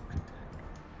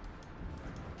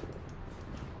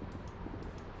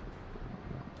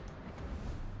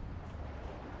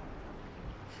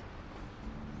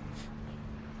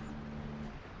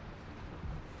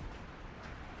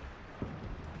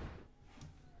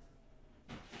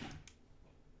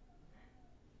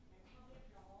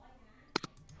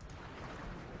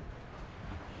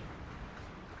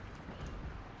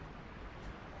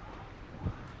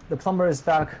The plumber is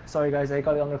back. Sorry guys, I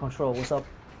got it under control. What's up?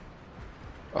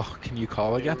 Oh, can you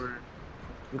call again?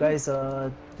 You guys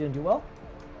didn't do well?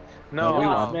 No, we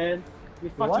won. Man. We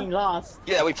fucking lost.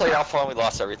 Yeah, we played Alpha and we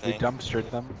lost everything. We dumpstered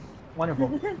them.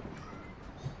 Wonderful.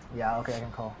 Yeah, okay, I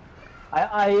can call.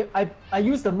 I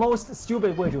used the most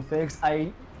stupid way to fix.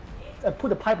 I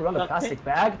put a pipe around the plastic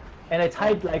bag and I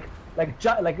tied like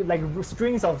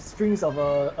strings of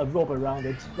a rope around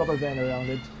it, rubber band around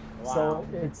it, So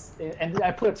and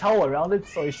I put a towel around it,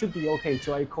 so it should be okay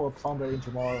till I call a plumber in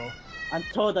tomorrow.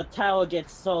 Until the towel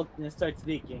gets soaked and it starts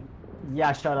leaking.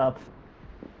 Yeah, shut up.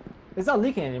 It's not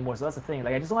leaking anymore, so that's the thing.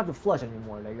 Like I just don't have to flush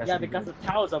anymore. Like that Yeah, should be because good. the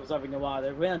towel's absorbing the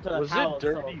water. Wait until the Was towel. it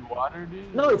dirty water,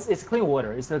 dude? No, it's clean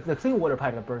water. It's the clean water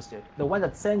pipe that bursted. The one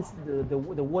that sends the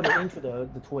water into the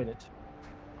toilet.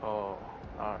 Oh,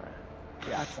 alright.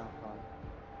 Yeah, That's not fun.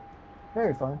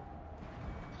 very fun.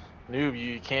 Noob,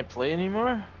 you can't play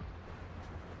anymore?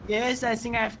 Yes, I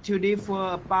think I have to leave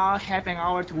for about half an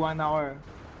hour to 1 hour.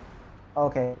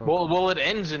 Okay. Well, it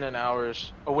ends in an hour.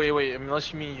 Oh, wait.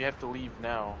 Unless you mean you have to leave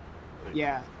now.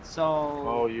 Yeah, so...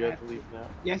 Oh, you have to leave now?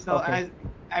 Yeah, so Okay.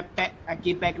 I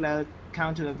give back the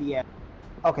account to the VM.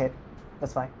 Okay,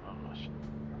 that's fine. Oh, shit.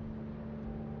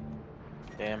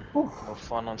 Damn. Whew. No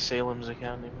fun on Salem's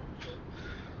account anymore.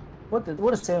 What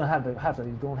does Salem have that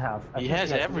you don't have? I He think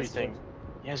has missed everything. it.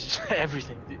 He has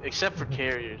everything, except for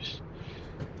carriers.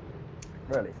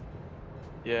 Really?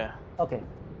 Yeah. Okay.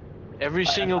 Every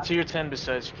single tier 10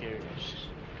 besides carriers.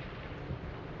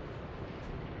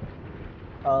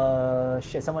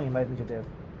 Shit, someone invited me to div.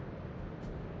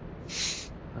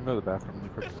 I'm going to the bathroom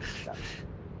really quick.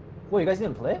 Wait, you guys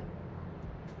didn't play?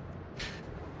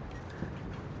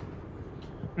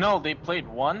 No, they played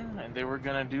one, and they were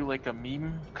gonna do like a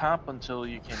meme comp until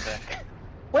you came back.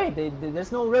 Wait,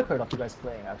 there's no record of you guys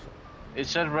playing, actually. It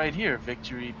said right here,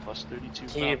 victory plus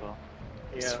 32 Yeah. Bravo.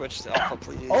 Yeah. Switch to Alpha,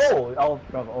 please. Oh,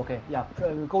 Bravo, okay. Yeah,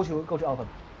 go to Alpha.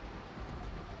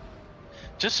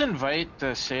 Just invite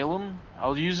Salem.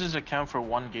 I'll use his account for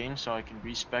one game so I can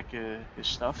respec his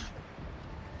stuff.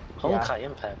 Honkai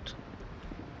Impact.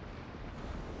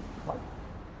 What?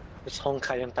 It's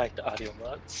Honkai Impact audio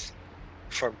mods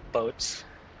for boats.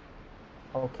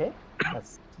 Okay,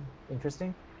 that's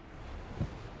interesting.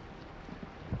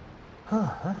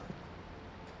 Huh.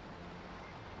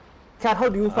 Kat, how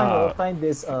do you find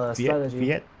this strategy?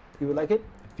 Viet, Do you like it?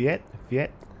 Viet.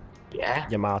 Yeah.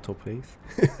 Yamato, please.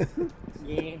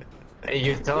 Yeah.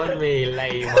 You told me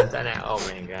like Montana. Oh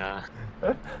my god.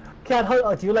 Kat,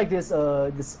 how do you like this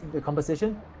the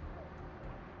composition?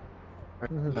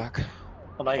 Back.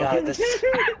 Oh my god, this.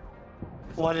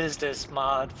 What is this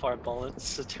mod for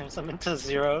bullets? It turns them into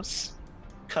zeros.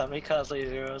 Kamikaze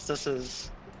zeros. This is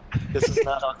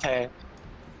not okay.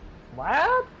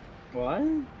 What? What?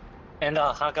 And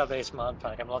a Haka based mod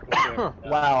pack. I'm looking through it.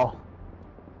 Wow.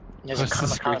 There's a What's the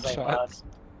kamikaze screenshot? mod.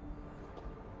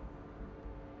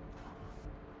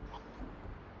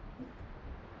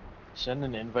 Send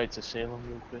an invite to Salem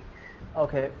real quick.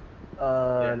 Okay.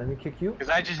 Let me kick you. Because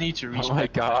I just need to respec. Oh my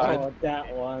god. Oh,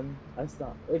 that one. That's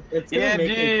not. It's gonna Yeah, make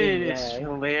dude, your game it's lag.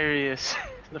 hilarious.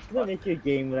 It's gonna make your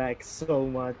game lag so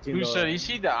much. Dude, so you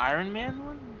see the Iron Man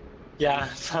one? Yeah,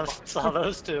 saw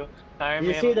those two. Iron Did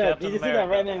you Man see and the? Captain Did you see the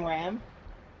America. Ram and Ram?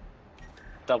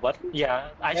 The what? Yeah,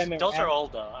 Ram and those are Ram.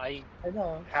 old though. I I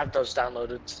know. have those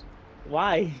downloaded.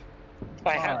 Why?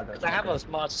 I have a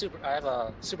mod super. I have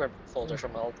a super folder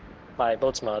from my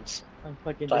boats mods. I'm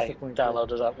fucking That I disappointed.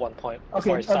 downloaded at one point Okay,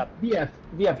 before I stopped. VF,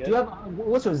 do you have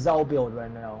what's your Zal build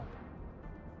right now?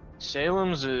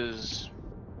 Salem's is.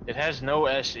 It has no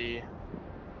SE.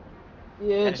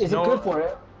 Yeah, There's is no- it good for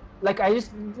it? Like I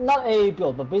just not a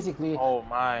build, but basically Oh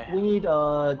my. we need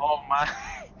Oh my.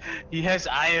 He has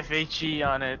IFHE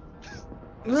on it.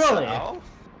 really Zal?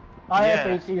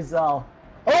 IFHE Zal.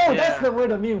 Oh, that's Yeah. the where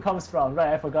the meme comes from,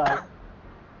 right? I forgot.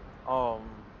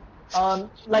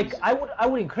 Like I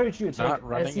would encourage you to take Not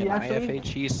running SE an actually.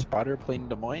 IFHE spotter plane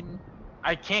Des Moines?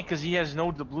 I can't because he has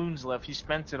no doubloons left. He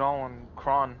spent it all on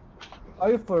Kron. Are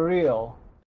you for real?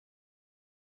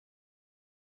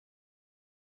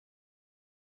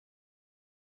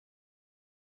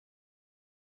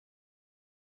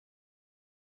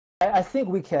 I think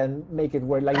we can make it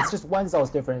work. Like it's just one Zal's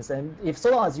difference, and if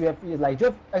so long as you have like, do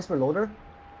you have expert loader?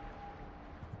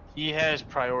 He has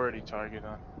priority target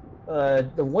on.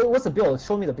 What's the build?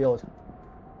 Show me the build.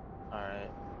 Alright.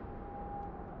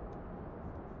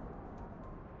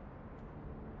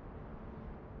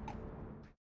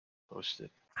 Post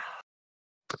it.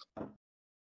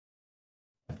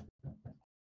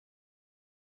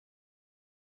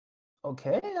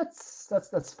 Okay,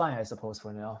 that's fine, I suppose,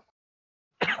 for now.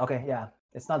 Okay, yeah,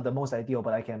 it's not the most ideal,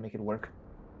 but I can make it work.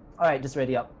 All right, just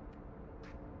ready up.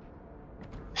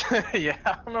 Yeah,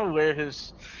 I don't know where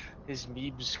his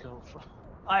memes come from.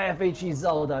 IFHE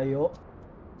Zelda, yo.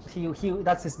 He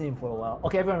that's his name for a while.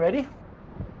 Okay, everyone ready?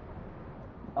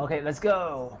 Okay, let's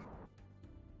go.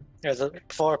 There's a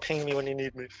 4 ping me when you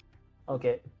need me.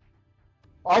 Okay.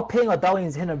 I'll ping a bell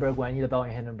in Hindenburg when I need a bell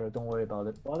in Hindenburg. Don't worry about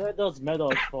it. What are those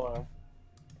medals for?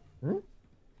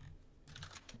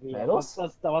 Yeah, Metals?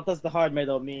 what does the hard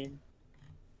metal mean?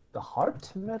 The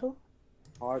heart metal?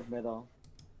 Hard metal.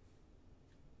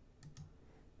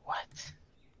 What?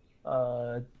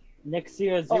 Next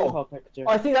year's zero picture.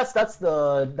 I think that's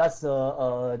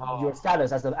your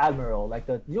status as an admiral. Like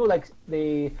like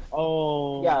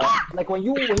when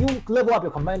you level up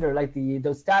your commander, like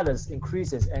the status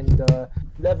increases and the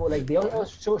level like they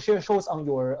also shows on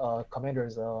your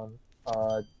commander's the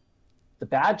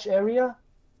badge area.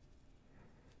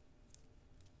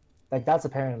 Like that's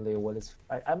apparently what is.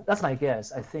 That's my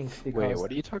guess. I think because. Wait, what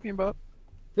are you talking about?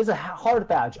 There's a hard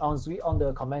badge on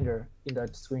the commander in the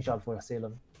screenshot for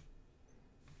Salem.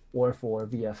 Or for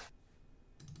VF.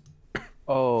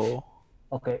 Oh.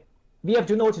 Okay. VF,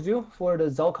 do you know what to do for the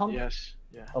Zalcom? Yes.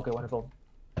 Yeah. Okay, wonderful.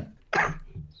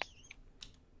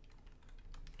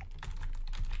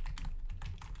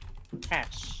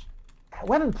 Cash.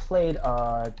 We haven't played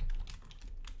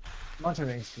Mountain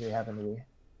Range today, haven't we?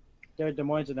 They're the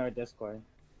ones in our Discord.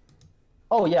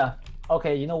 Oh yeah.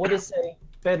 Okay, you know what they say?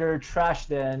 Better trash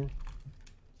than.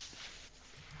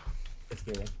 Just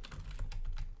kidding.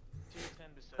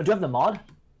 Do you have the mod?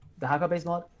 The hacker base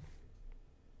mod?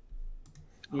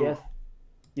 Yes.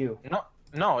 You.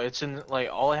 No, it's in like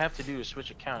all I have to do is switch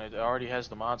account. It already has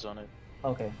the mods on it.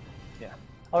 Okay. Yeah.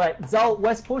 All right, Zal,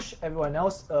 west push. Everyone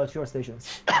else to your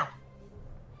stations.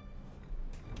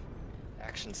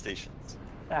 Action stations.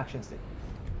 Action station.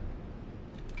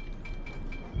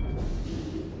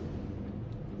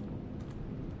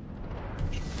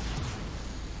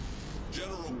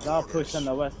 Zal push on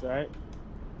the west, right?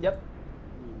 Yep.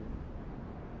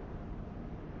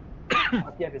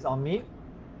 RPF is on me.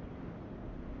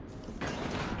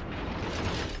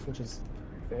 Which is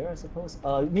fair, I suppose.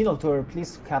 Minotaur,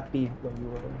 please cap B when you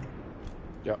were.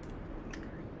 Yep.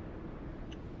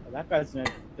 Well, that guy's in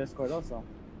Discord also.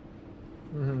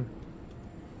 Mm-hmm.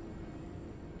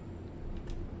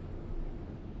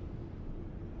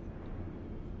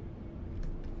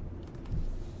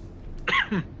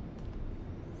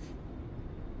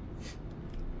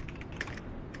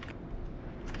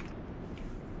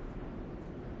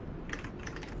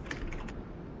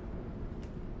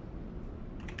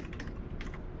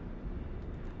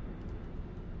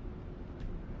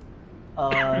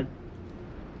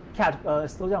 Cat,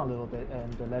 slow down a little bit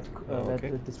and let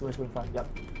the destroyers go in front. Yep.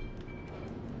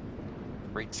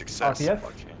 Great success. RPF?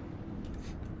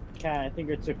 Cat, I think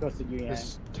you're too close to you.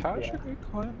 Is Taj a good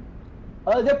clan?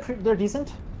 They're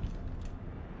decent.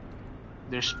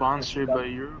 They're sponsored by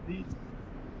Eurobeat.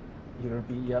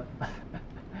 Eurobeat, yep.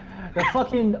 The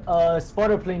fucking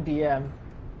spotter plane DM.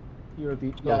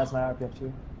 Eurobeat. Yeah, that's my RPF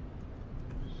too.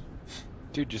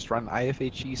 Dude, just run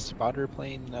IFHE spotter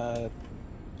plane.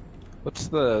 What's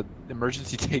the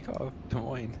emergency takeoff? Des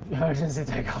Moines. Emergency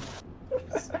takeoff.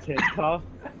 Takeoff.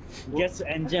 Gets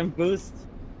engine boost.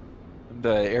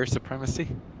 The air supremacy.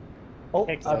 Oh,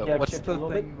 what's the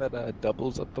thing that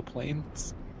doubles up the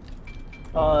planes?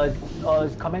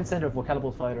 Command center for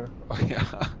Cannibal Fighter. Oh yeah.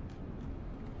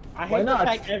 I Why hate the not?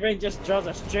 fact everyone just draws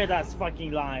a straight ass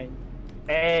fucking line.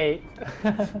 Hey.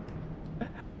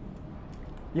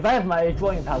 If I have my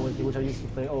drawing pad with me, which I used to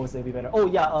play OSA, it'd be better. Oh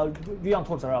yeah, Ryong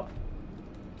torps are up.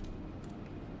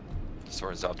 So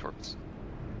are Zal torps.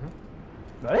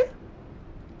 Really?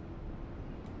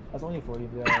 That's only for you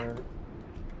there.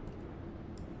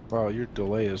 Wow, your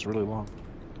delay is really long.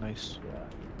 Nice. Yeah.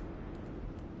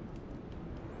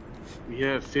 We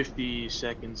have 50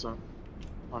 seconds on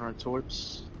our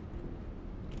torps.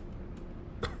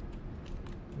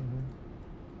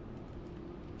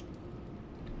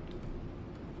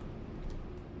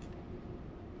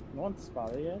 No one's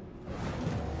spotted yet.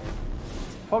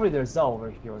 Probably there's Zal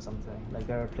over here or something. Like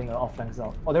they're playing an off-flank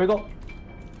Zal. Oh, there we go.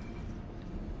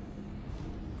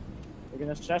 We're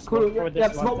gonna stress Cool. for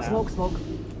this Yeah, one smoke.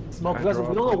 Because we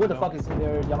don't know where the fuck is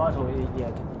their Yamato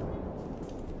yet.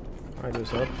 I do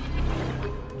so.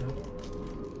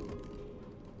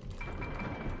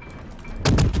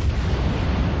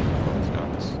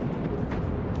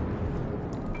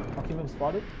 I'll keep him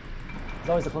spotted. It's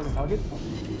always the closest target.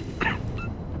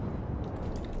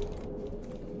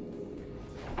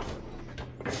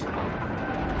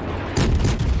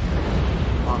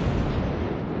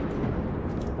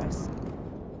 Nice.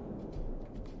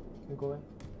 Keep going.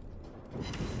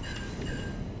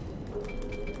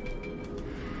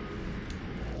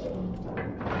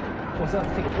 Was that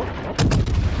take a look? No?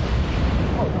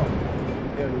 Oh no.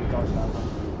 Barely dodged that one.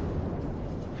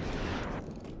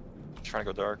 Trying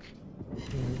to go dark.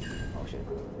 Oh shit.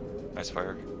 Nice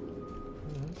fire.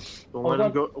 Don't let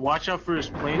him go. Watch out for his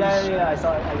planes. Yeah, I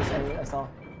saw it. I saw.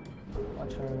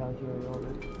 Watch her around here a little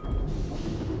bit.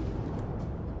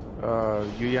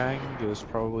 Yu Yang is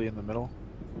probably in the middle.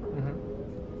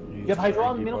 You have Hydra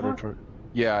on the middle water floor?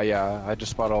 Yeah. I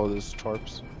just spot all of those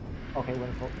torps. Okay,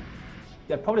 wonderful.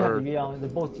 Yeah, probably have the on the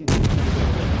both.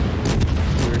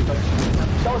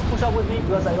 That was push up with me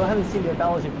because I haven't seen their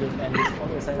battleship yet, and it's on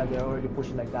the side that they're already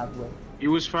pushing like that way. He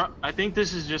was. I think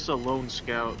this is just a lone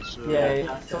scout. So.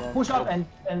 Yeah. So push up and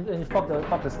fuck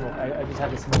the smoke. I just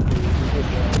have the smoke to hit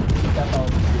that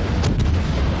battleship.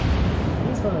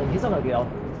 He's not gonna get out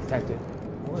detected.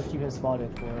 I'm gonna keep him spotted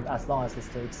for as long as it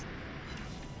takes.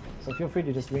 So feel free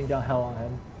to just rain down hell on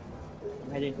him.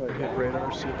 Heading for a good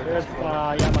radar. See There's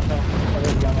Yamato. Oh,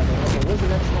 there's Yamato. Okay, where's the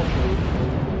next smoke for you?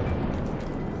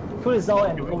 Put his out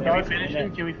and go dark. Can we finish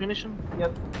him? Can we finish him?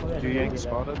 Yep. Yu Yang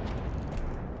spotted.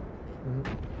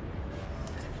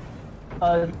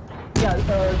 Yeah,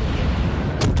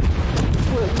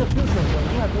 in the future, when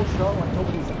you have more shot on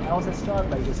Toki's LSS shot,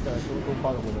 like just go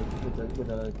follow with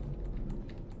a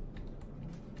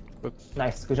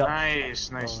nice, good job. Nice.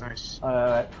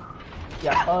 Alright.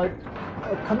 Yeah,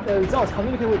 Zao,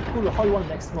 communicate with Kulu how you want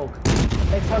the next smoke.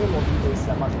 Next target will be this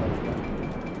much larger.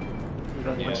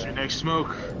 What's your next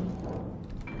smoke?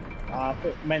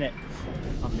 Minute.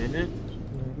 A minute?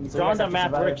 He's on the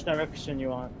map which direction you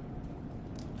want.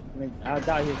 I mean, I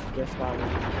doubt he's just following.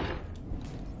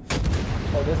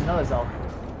 Oh, there's another Zao.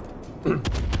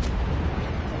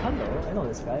 Hello, I know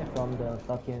this guy from the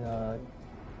fucking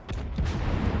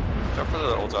Except for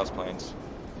the old Zao's planes.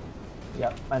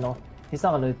 Yeah, I know. He's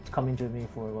not gonna come into me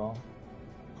for a while.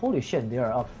 Holy shit, they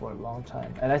are up for a long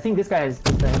time. And I think this guy has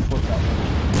the force out.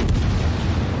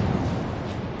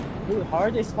 Dude, how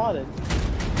are they spotted?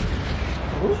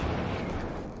 Who?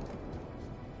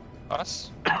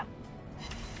 Us?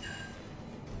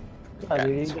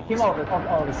 They came out of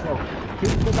the smoke.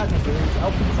 Go back and get ready.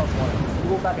 I'll keep this on water. You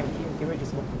go back and get ready to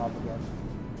smoke them up again.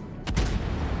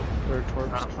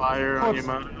 On fire on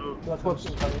Yamato. You got torps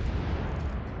incoming.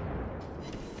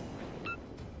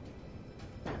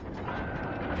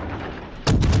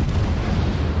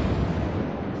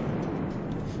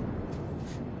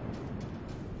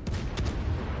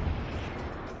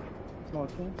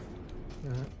 Smoking.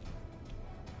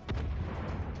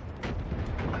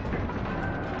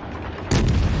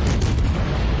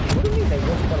 What do you mean they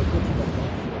just got a good team?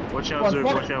 Watch out, Zerg,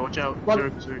 watch out.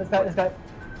 Zerg. This guy.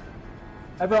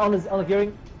 Everyone on the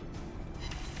gearing.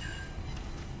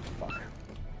 Fuck.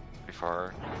 Pretty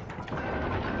far.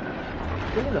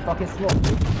 Get in the fucking smoke,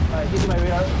 dude. Alright, give me my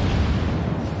radar.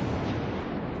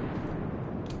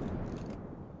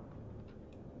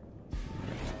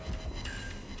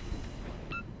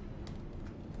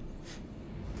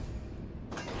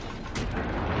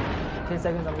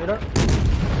 Seconds on radar.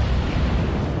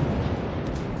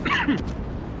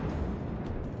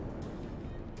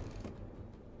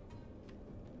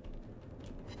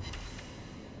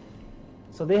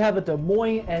 So they have a Des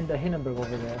Moines and the Hindenburg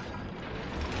over there.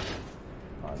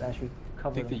 Oh, that should cover.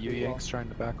 I think the Yu Yang's trying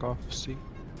to back off. See.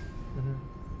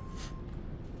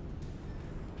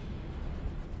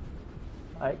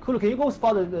 Alright, cool. Can you go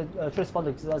spot the try to spot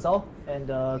the Zao and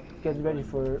get ready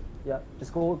for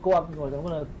just go up north. I'm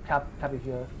gonna cap it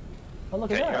here. Oh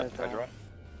look at that.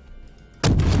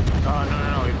 Oh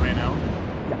no, he ran out.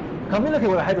 Yeah. Come in look at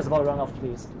where Hydra's about to run off,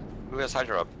 please. Who has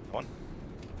Hydra up? One?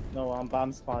 No, I'm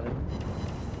bomb spotted.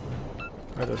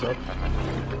 Hydra's up.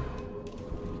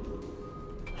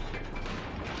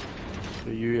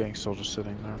 The Yu Yang's still just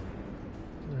sitting there.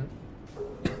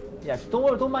 Yeah,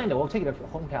 don't mind it. We'll take it at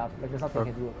home cap. Like there's nothing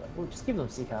we can do with it. We'll just give them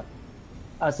C cap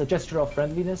as a gesture of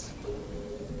friendliness.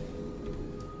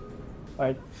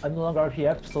 Alright, I'm no longer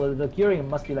RPF, so the gearing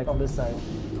must be like on this side.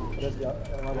 Take it.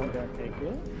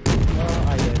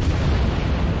 I did.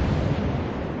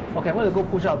 Okay, I'm gonna go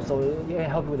push up so you can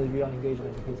help with the real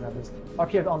engagement in case it happens.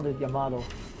 RPF on the Yamato,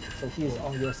 so he is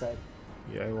on your side.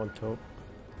 Yeah, I want top.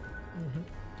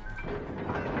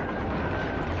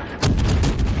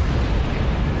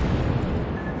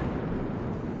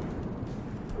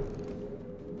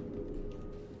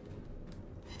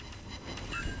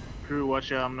 Crew,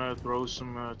 watch out, I'm gonna throw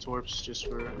some torps just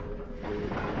for...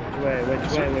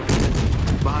 Which way?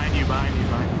 Behind you.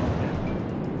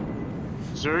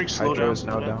 Zerg, slow down. Hydra is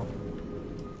now down.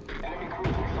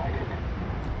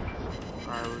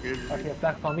 Alright, we're good. Okay,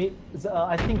 back on me.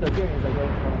 I think the gearing is like right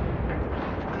in front.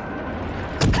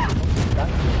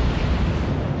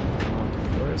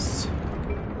 First.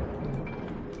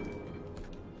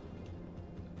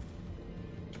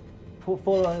 Full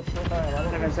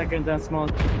 7 seconds and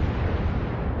smoke.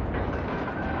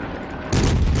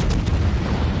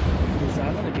 Is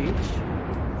that on the beach?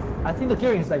 I think the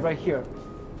gearing is like right here.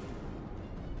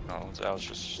 No, I was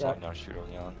just letting our shoot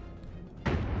early on.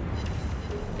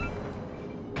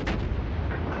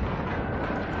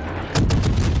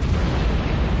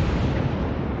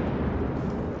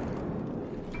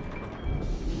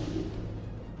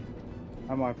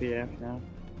 I'm RPF now.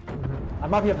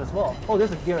 I'm RPF as well. Oh,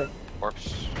 there's a gear.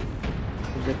 Corpse.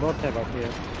 They both have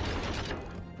RPF.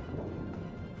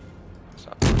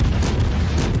 Stop.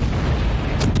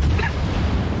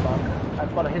 Fuck.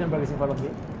 I've got a Hindenburg in front of me.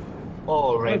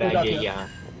 Oh, right, yeah.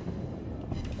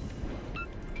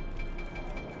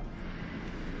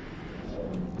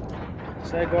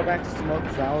 Should I go back to smoke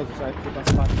Zao or should I keep my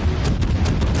spot?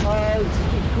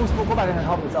 Go back and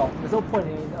help us out. There's no point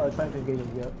in trying to engage him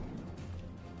here.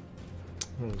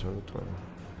 I'm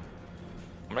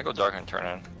gonna go dark and turn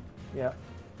in. Yeah.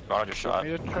 Ronald just shot.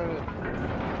 Me to try to...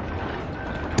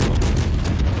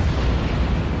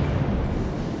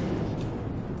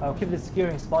 I'll keep this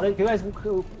gearing spotted. You guys work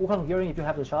on gearing if you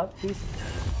have the shot, please.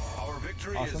 Our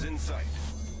victory Awesome. is in sight.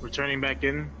 We're turning back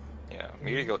in. Yeah,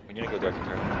 we need to go dark and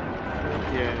turn.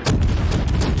 Yeah.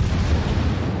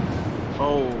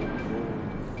 Oh.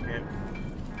 Yeah.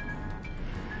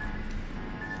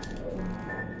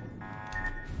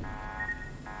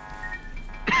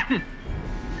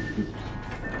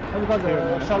 Have you got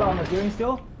the shot on the gearing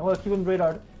still? I'm gonna keep him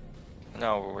radar.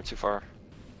 No, we're too far.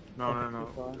 No.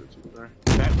 Too far.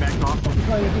 Back off. He's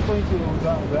going to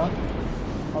ground.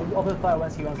 I'll open fire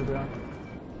once he runs the ground.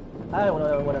 I don't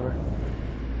know, whatever.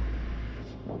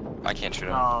 I can't shoot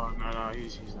him. No,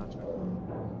 he's not trying.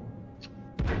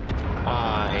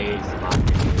 He's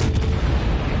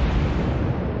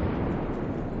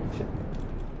Shit.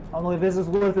 I don't know if this is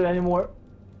worth it anymore.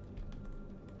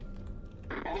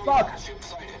 Fuck!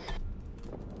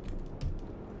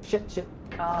 Shit.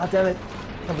 Ah, damn it.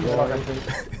 Something got off actually.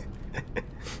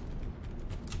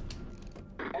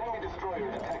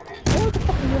 What the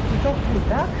fuck are you coming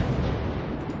back?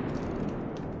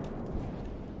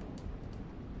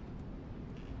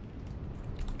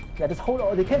 Yeah, just hold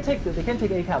on. They can't take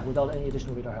A cap without any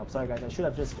additional radar help. Sorry guys, I should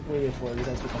have just waited for you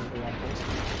guys to come around first.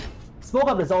 Smoke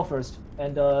up the Zell first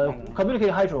and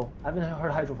communicate Hydro. I haven't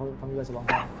heard Hydro from you guys in a long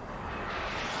time.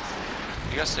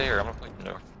 You guys stay here. I'm gonna play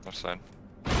north side.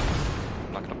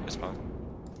 I'm not gonna play smoke.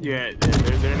 Yeah,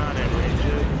 they're not at range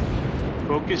yet.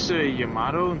 Focus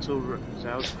Yamato until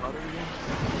Zao's spotted again.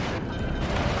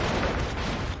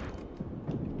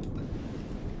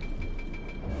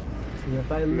 Yeah,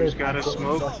 if I Who's live, got a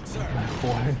smoke?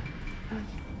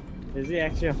 Is he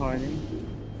actually horny?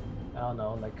 I don't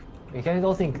know, like I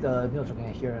don't think the military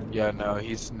can hear him. Yeah,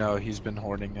 he's been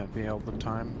hoarding at me all the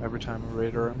time. Every time I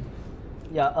radar him.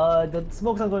 Yeah, the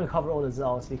smoke's not going to cover all the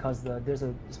Zells because there's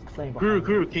a plane behind.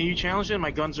 Crew, can you challenge him? My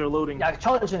guns are loading. Yeah,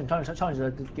 challenge him. Challenge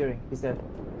the gearing. He's dead.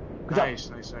 Good Nice.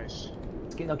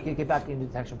 job. Get back into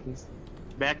detection, please.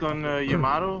 Back on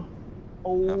Yamato.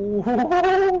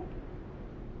 Oh.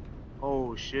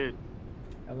 Oh shit.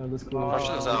 I'm gonna lose. Push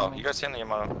this out. You guys see in the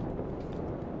Yamato.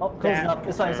 Oh, close enough.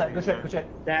 It's fine. Good check.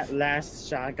 That last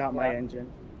shot got my engine.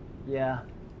 Yeah.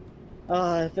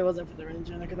 If it wasn't for the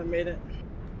engine, I could have made it.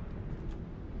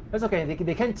 That's okay.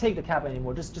 They can't take the cap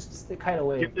anymore. Just stay kind of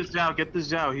away. Get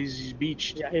this out. He's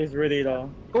beached. Yeah, he's really low.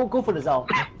 Go for the Zal.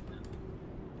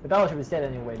 The battle should be dead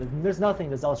anyway. There's nothing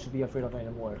the Zal should be afraid of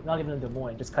anymore. Not even in Des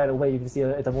Moines. Just kind of wait. You can see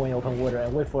Des Moines open water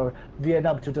and wait for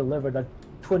Vietnam to deliver the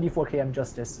 24 km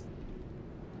justice.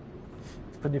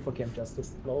 24 km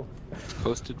justice. Lol.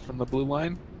 Posted from the blue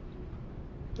line.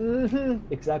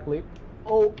 Exactly.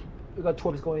 Oh, we got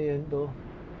torps going in though.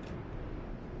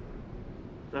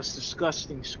 That's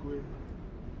disgusting, Squid.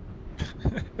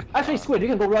 Actually, Squid, you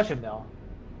can go rush him now.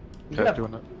 You Okay, have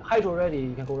doing it. Hydro ready.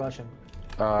 You can go rush him.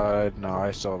 No,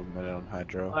 I still have a minute on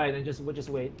Hydro. Alright, then just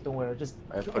wait. Don't worry. Just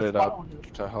I put it up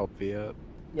to help Viet.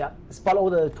 Yeah, spot all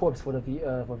the torps for the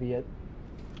for Viet.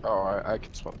 Oh, I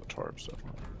can spot the torps.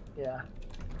 Definitely. Yeah.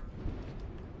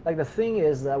 Like the thing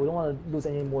is that we don't want to lose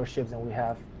any more ships than we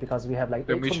have because we have like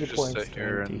Then we 800 should points. just sit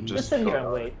here and Just sit here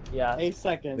and wait. Yeah. 8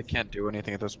 seconds. They can't do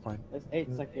anything at this point. It's 8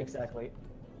 seconds. Exactly.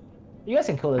 You guys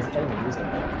can kill this enemy using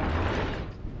it.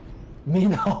 Me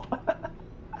no.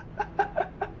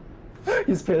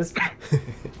 He's pissed.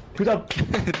 Good up.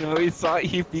 No, he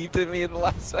beeped at me in the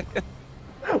last second.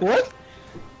 What?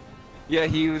 Yeah,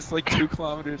 he was like 2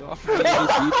 kilometers off me and he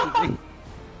beeped at me.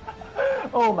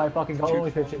 Oh my fucking god, only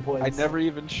 15 points. I never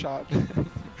even shot.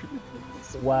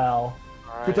 Wow.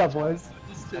 Good job, boys.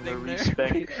 Just sitting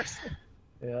respect.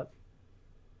 Yeah.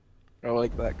 I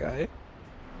like that guy.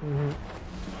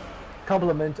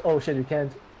 Compliment. Oh shit, you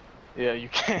can't. Yeah, you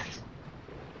can't.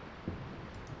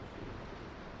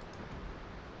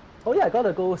 Oh yeah, I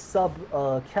gotta go sub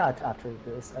cat after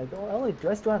this. Do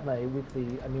I still have my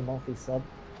monthly sub?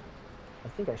 I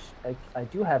think I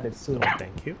do have it soon. Oh,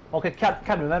 thank you. Okay, Cap,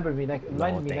 remember me remind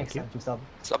me thank next you. time to sub.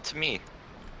 It's up to me.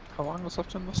 How long was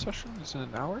left in this session? Is it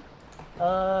an hour?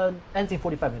 Ends in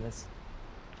 45 minutes.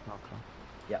 Okay.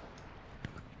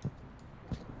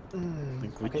 I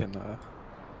think we can.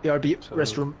 BRB so-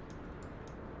 restroom.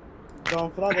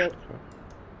 Don't flood it.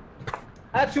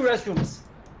 I have 2 restrooms.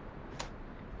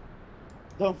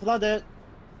 Don't flood it.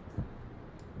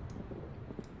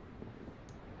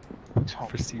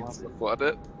 Proceeds to flood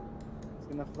it. It's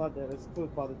gonna flood it. It's food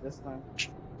flooded this time.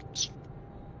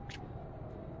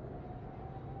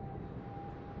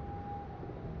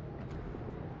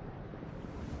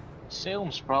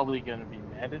 Salem's probably gonna be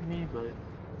mad at me, but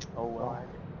oh well.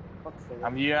 Fuck sake. I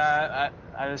mean, yeah,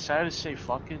 I decided to say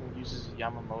fuck it and use his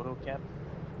Yamamoto cap.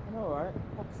 I know, right?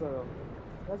 Fuck so.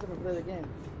 You guys ever play the game?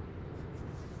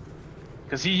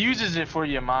 Cause he uses it for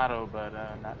Yamato, but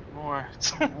not anymore.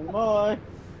 Boy.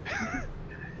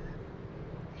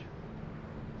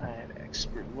 Alright,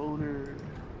 expert loader.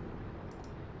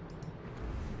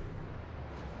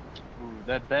 Ooh,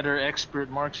 that better expert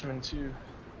marksman too.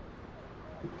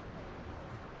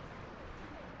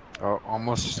 Oh,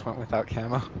 almost just went without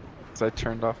camo. Because I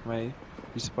turned off my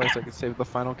resupply so I could save the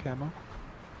final camo.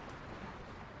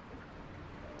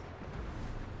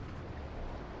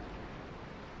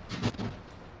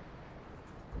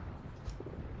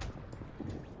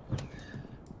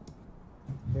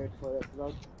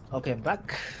 Okay, I'm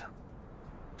back.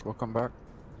 Welcome back.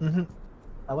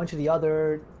 I went to the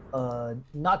other,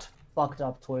 not fucked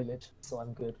up toilet, so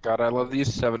I'm good. God, I love these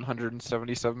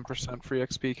 777% free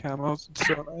XP camos. It's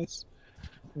so nice.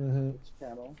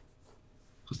 Channel.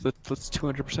 Let's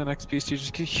 200% XP so you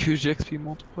just get huge XP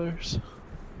multipliers.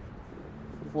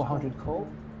 400 coal.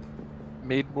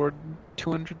 Made more than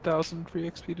 200,000 free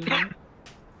XP today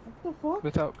What the fuck?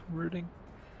 without converting.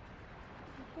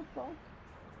 What the fuck?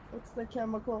 What's the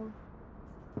chemical?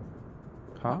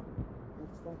 Huh?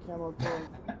 What's the chemical?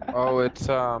 Oh, it's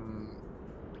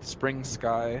Spring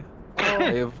Sky. I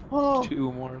have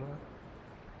 2 more left.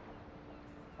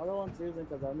 I don't want to use it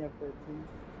because I only have 13.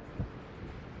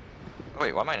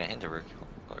 Wait, why am I in a Hindenburg?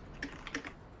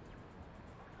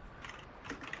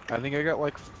 I think I got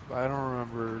like I don't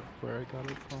remember where I got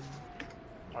it from.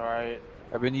 Alright.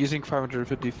 I've been using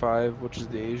 555, which is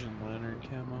the Asian Lantern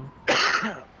camo.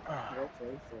 That's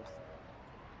racist.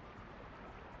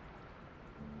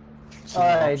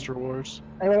 Alright. Monster Wars.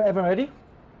 Everyone ready?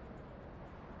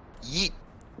 Yeet.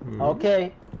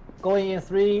 Okay. Going in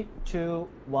 3, 2,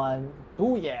 1.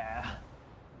 Booyah!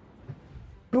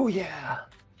 Booyah!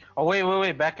 Oh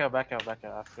wait, back up. I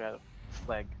forgot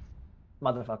flag.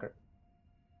 Motherfucker.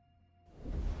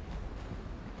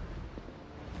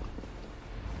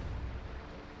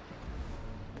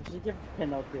 You should give a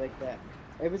penalty like that.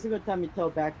 Every single time you tell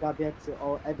back up, you have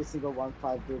to every single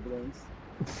 1-5 blue balloons.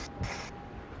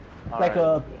 Like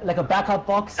a backup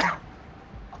box. Yeah.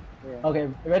 Okay,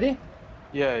 ready?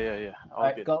 Yeah.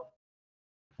 Alright, good. go.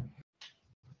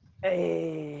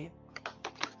 Hey.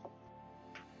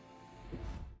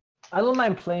 I don't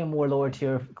mind playing more lower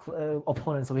tier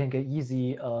opponents so we can get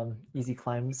easy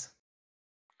climbs.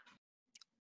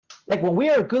 Like when we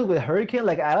are good with Hurricane,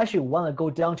 like I actually want to go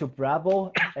down to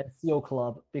Bravo and CO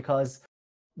Club because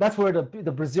that's where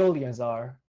the Brazilians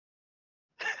are.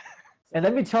 And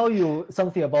let me tell you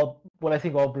something about what I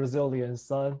think about Brazilians,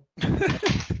 son.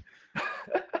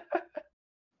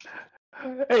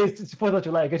 Hey, it's 4th of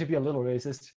July. I get to be a little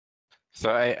racist.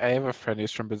 So I have a friend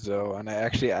who's from Brazil, and I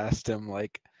actually asked him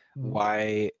like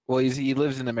why. Well, he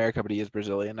lives in America, but he is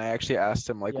Brazilian. I actually asked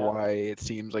him like why it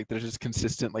seems like there's this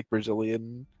consistent like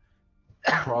Brazilian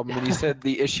problem, and he said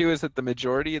the issue is that the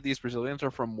majority of these Brazilians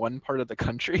are from one part of the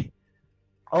country.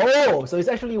 Oh, so it's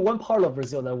actually one part of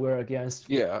Brazil that we're against.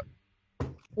 Yeah.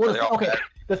 Well, okay.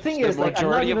 The thing is, the like,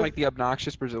 majority of like the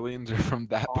obnoxious Brazilians are from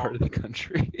that part of the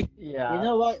country. Yeah. You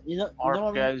know what? You know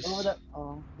what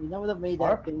made that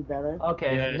ARP? thing better?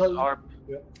 Okay. Yeah, you know- it's ARP.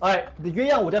 Alright, the Yue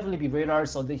Yang will definitely be radar,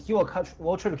 so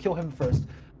we'll try to kill him first.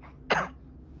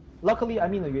 Luckily,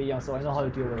 I'm in the Yue Yang, so I know how to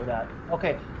deal with that.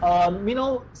 Okay,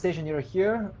 Mino station near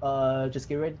here. Just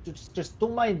get ready. Just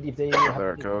don't mind if they.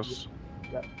 There it goes.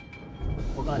 Yep.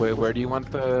 Wait, where do you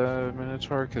want the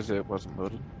Minotaur? Because it wasn't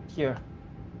loaded. Here.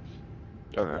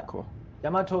 Okay, cool.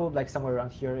 Yamato, like somewhere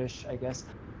around here-ish, I guess.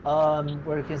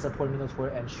 Where you can support Minotaur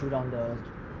and shoot on the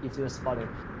if they're spotted.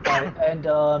 Alright, and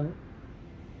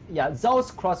yeah,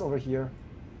 Zhao's cross over here.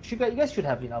 You guys should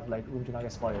have enough like room to not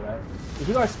get spotted, right? If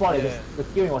you are spotted, the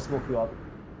gearing will smoke you up.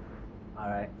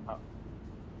 Alright.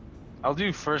 I'll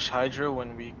do first Hydra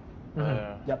when we.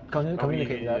 Yep,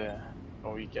 communicate that. Yeah.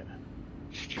 Oh, we get.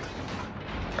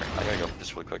 Alright, I gotta go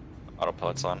just really quick.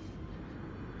 Autopilot's on.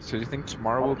 So do you think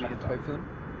tomorrow will be in Typhoon?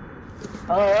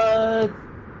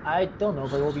 I don't know,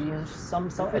 but it will be in some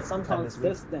at some time this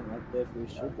week. Consistent like this, we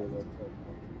should be able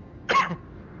to.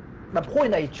 the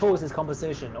point I chose this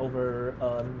composition over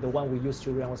the one we used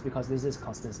to run was because this is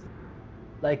consistent.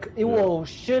 Like it will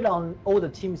shit on all the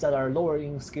teams that are lower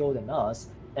in skill than us,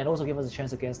 and also give us a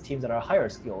chance against teams that are higher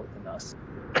skill than us,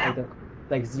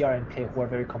 like ZR and K, who are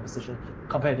very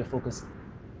competitive focused.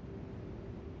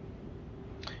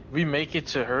 If we make it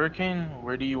to Hurricane,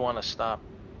 where do you want to stop?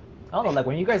 I don't know, like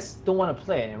when you guys don't want to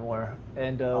play anymore,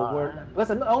 and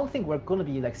because I don't think we're gonna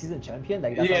be like season champion.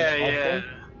 Like that's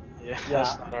yeah,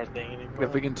 that's not our thing anymore.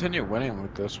 If we continue winning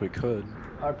with this, we could.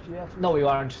 RPF? No, we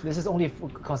aren't. This is only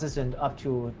consistent up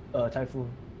to Typhoon.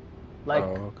 Like,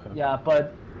 yeah,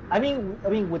 but I mean,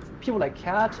 with people like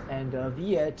Cat and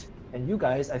Viet and you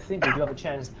guys, I think we do have a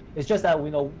chance. It's just that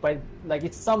we know, by like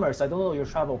it's summer, so I don't know your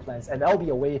travel plans, and I'll be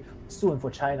away soon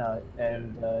for China,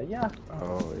 and yeah.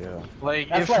 Oh yeah. Like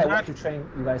that's why I want to train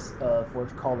you guys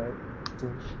for color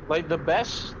soon. Like the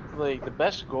best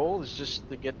goal is just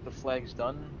to get the flags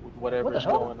done with whatever's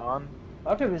going on.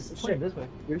 RPF is pointing this way.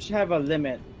 We should have a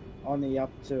limit only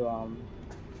up to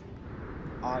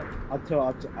until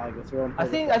August. I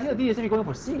think the D is going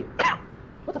for C.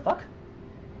 What the fuck?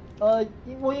 Well,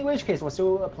 in which case we're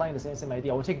still applying the same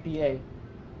idea. We'll take BA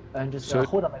and just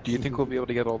hold up. Do you think we'll be able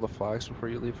to get all the flags before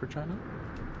you leave for China?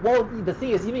 Well, the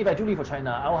thing is, even if I do leave for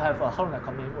China, I'll have Haruna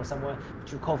come in or someone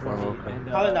to call for me. And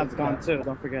Harun's gone too.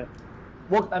 Don't forget.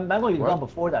 Well, I'm going to be gone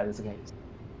before that is the case.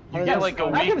 You get like a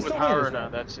week with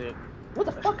Haruna. That's it. What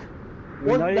the fuck?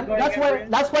 Well,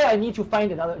 that's why I need to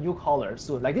find another new caller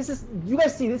soon. Like this is, you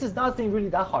guys see, this is nothing really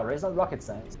that hard, right? It's not rocket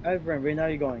science. Everyone, where now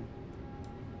are you going?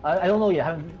 I don't know yet. I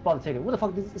haven't bought the ticket. What the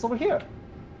fuck? It's over here.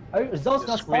 Results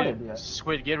not spotted yet.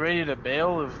 Squid, get ready to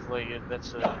bail if like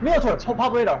that's a. Minotaur,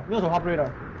 pop radar. Minotaur, pop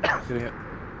radar. Getting it.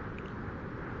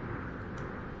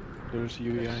 There's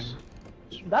Yu Yang.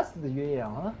 That's the Yu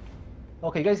Yang, huh?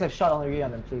 Okay, you guys have shot on the Yu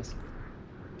Yang then, please.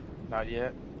 Not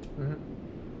yet.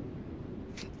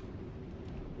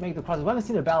 Make the crosses. We haven't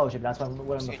seen the battleship. That's what I'm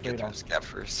afraid of. Scat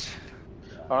first.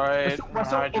 All right,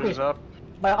 Hydra's up.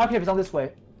 My RPF is on this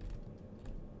way.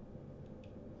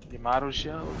 Yamato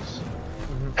shells.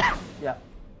 Yeah.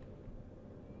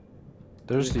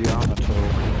 There's the Yamato.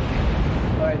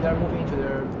 Alright, they're moving into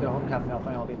their home camp now,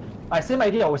 finally. Alright, same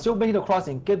idea. We're still making the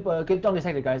crossing. Get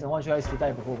undetected, guys. I want you guys to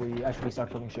die before we actually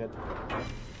start killing shit.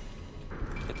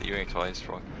 Hit the U-wing twice,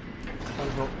 Roy.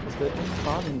 That's good.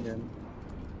 Spotting them.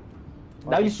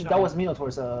 Now you see, that was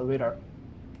Minotaur's radar.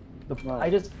 I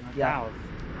just yeah.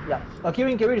 Get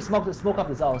ready to smoke up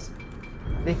the cells.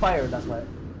 They fired. That's why.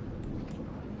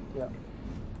 Yeah.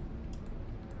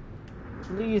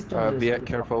 Please don't. Viet,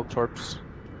 careful, torps.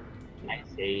 I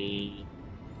see.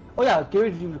 Oh yeah, get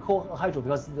ready to call Hydro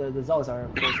because the Zals are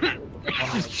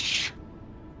close.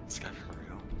 This guy for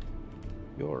real.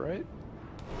 You alright?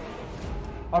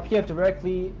 RPF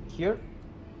directly here.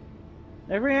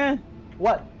 Everyone.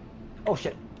 What? Oh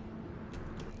shit.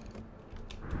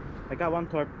 I got one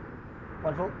torp.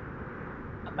 One vote.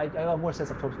 I got more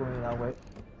sets of torps going that way.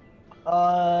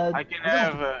 I can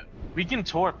have. We can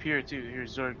torp here too.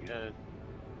 Here's Zerg.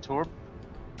 Torp.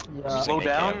 Yeah. Slow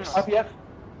down. RPF.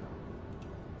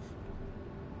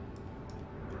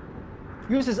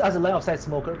 Use this as a line of sight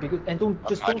smoker because don't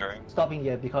stopping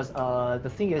yet because the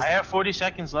thing is. I have 40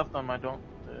 seconds left on my don't.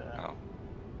 Oh.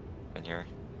 In here.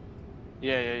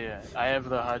 Yeah. I have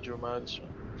the hydro mods.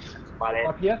 Spotted.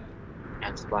 RPF.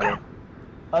 And spotted.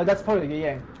 That's probably Yu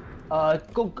Yang.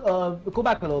 Go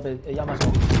back a little bit,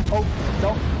 Yamato. Oh,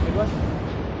 no, big rush.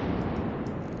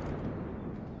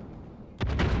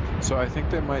 So I think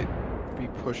they might be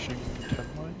pushing 10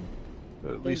 line.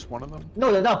 At least one of them.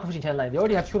 No, they're not pushing 10 line. They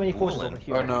already have too many forces over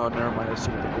here. Oh no, never mind. I see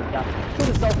what they're doing. Yeah, kill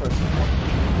the cell first.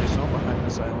 There's no behind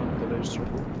this island that I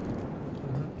circled.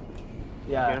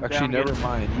 Yeah. Actually, never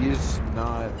mind. He's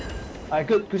not. Alright,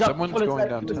 good job. Someone's going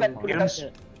down to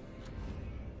the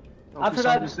After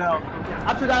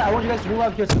that, I want you guys to move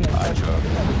up here so we can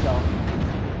start.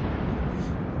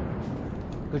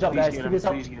 Good job, guys. Keep this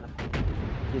up. He's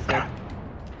dead.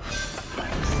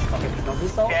 Okay, now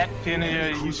this out. Cat, can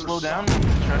you slow down?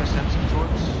 Try to send some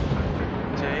torps.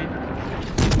 Jade.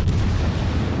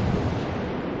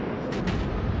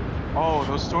 Oh,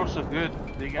 those torps are good.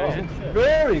 They got hit.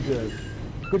 Very good.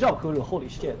 Good job, Kuru. Holy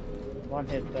shit. One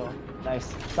hit though.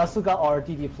 Nice. Sasuga, our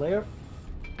DD player.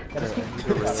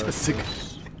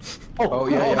 Oh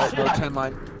yeah, go 10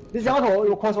 line. This Yamato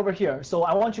will cross over here, so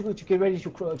I want you to get ready to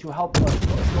help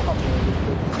smoke up the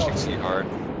Pushing C hard.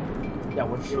 Yeah,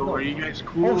 we're So are you guys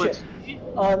cool?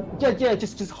 Yeah,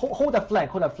 just hold that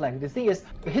flank, The thing is,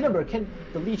 the Hindenburg can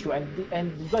delete you, and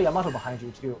you got Yamato behind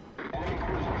you too.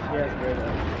 Yes, very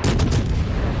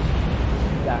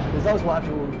Yeah, the results will have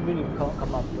to really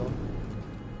come up though.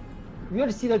 we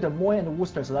already see like the Moy and the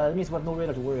Worcester, so that means we have no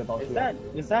radar to worry about. Is that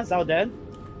Zhao dead?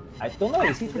 I don't know.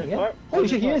 Is he turning in? Or- Holy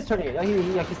shit, he is turning in.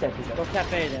 Yeah, he's dead. He's Go dead.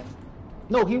 cafe then.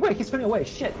 No, he's turning away.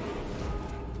 Shit.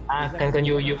 Can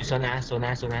you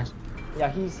Sonas?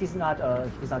 Yeah, he's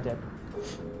not dead.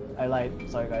 I lied.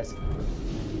 Sorry, guys.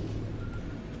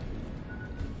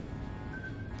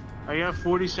 I got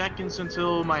 40 seconds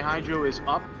until my hydro is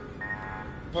up.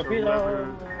 So Torpedo. whoever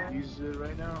uses it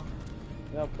right now.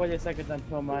 No, 40 seconds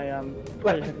until my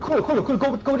Right, cool,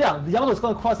 go down. The Yamato's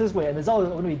gonna cross this way, and the Zao is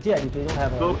gonna be dead if they don't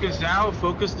have a... Focus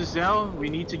the Zao. We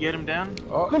need to get him down.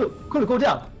 Kulu, go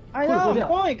down. I Kulu, know, go down.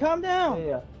 point, calm down.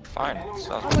 Yeah. Fine.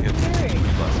 Sounds I'm good. hearing.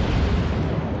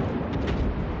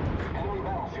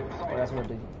 Oh, that's what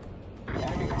they...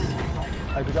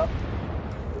 Alright, good job.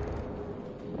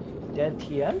 Dead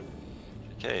TM?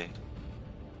 Okay.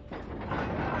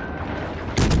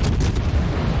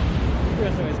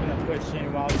 Person is gonna push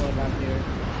in while going down here.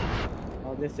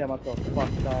 Oh, this Yamato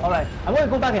fucked up. Alright, I'm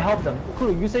gonna go back and help them.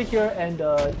 Kulu, you stay here and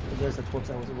there's a corpse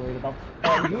I was worried about.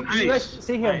 You guys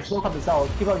stay here and smoke up the Zao.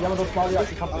 Keep up Yamato small as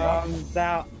he comes around.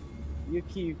 Zhao, you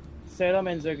keep Salem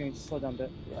and Zergling, slow down a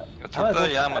bit. Go to the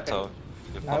Yamato.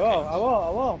 I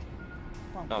will.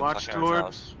 No, I'm Watch fucking around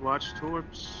his torps. Watch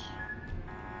torps.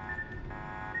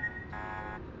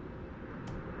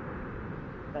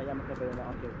 That Yamato better not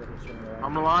okay, but he's turning around.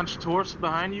 I'm gonna launch torps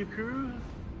behind you, crew.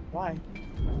 Why?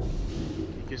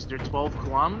 Because they're 12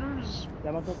 kilometers.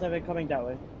 Yamato's never coming that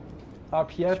way.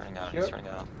 RPF Turning out, here. he's turning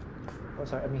out. Oh,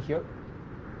 sorry, I mean here.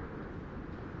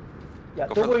 Yeah,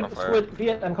 Go don't for the worry, front fire. Squid,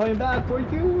 Viet, I'm coming back for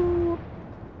you!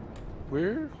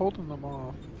 We're holding them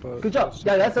off, but... Good job.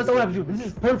 Yeah, that's all I have to do. This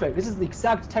is perfect. This is the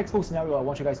exact textbook scenario I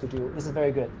want you guys to do. This is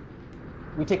very good.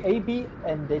 We take A, B,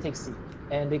 and they take C.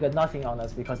 And they got nothing on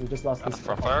us because we just lost That's this.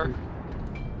 front fire.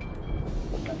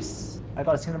 Nice. I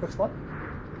got a single brick spot.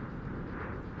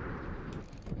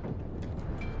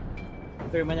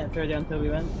 3 minutes 30 until we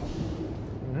win.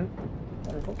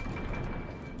 Wonderful.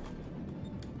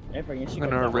 Everything is I'm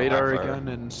gonna radar again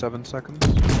in 7 seconds.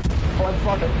 Oh, I'm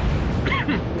fucking.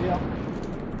 Yeah.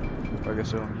 I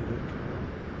guess I don't need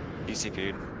it.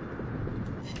 ECP'd.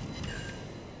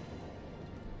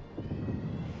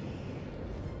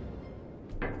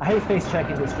 I hate face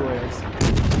checking destroyers.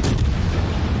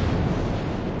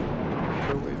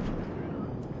 Go wait for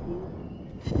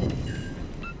it.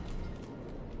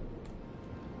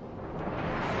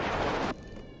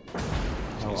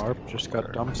 Oh, ARP just got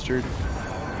dumpstered.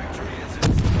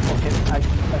 Okay, I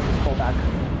just pull back.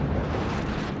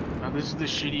 Now this is the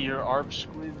shittier ARP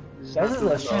squid. This is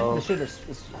the shitter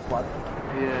squad.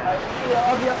 Yeah.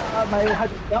 Yeah, my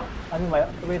yeah, I mean my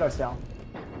radar's down.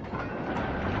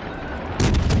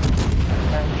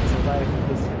 And he survived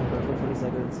this for 20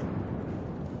 seconds.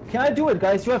 Can I do it,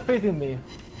 guys? You have faith in me.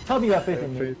 Tell me you have faith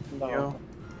in me. No.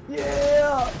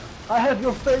 Yeah, I have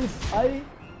your faith.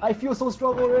 I feel so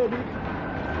strong already.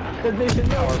 The nation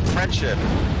knows. Friendship.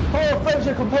 Power of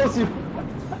friendship compels you.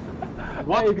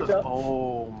 What Hey, the? good job.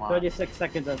 Oh my. 36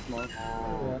 seconds and smoke.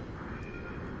 Yeah.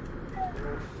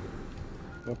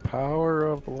 The power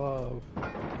of love.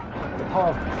 The power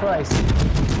of Christ.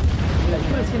 Yeah, you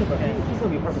couldn't see him, but he's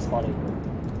gonna be perfect spotting.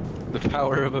 The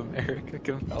power of America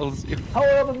compels you.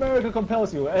 Power of America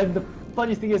compels you, and the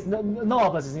funny thing is, none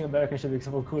of us is in American ship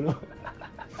except for Kulu.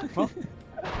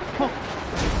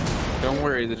 Don't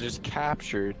worry, they're just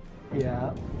captured.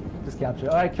 Yeah, just capture.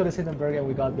 Alright, kill this Hindenburg and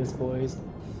we got this, boys.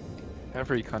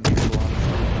 Every country wants.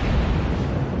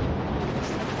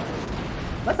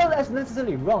 That's not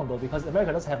necessarily wrong though, because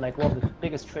America does have like one of the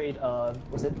biggest trade,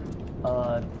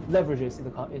 leverages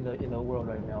in the world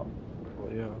right now.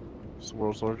 Well, yeah, it's the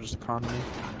world's largest economy.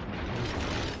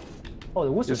 Oh,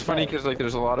 the Worcester. It's funny because like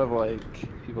there's a lot of like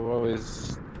people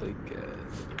always like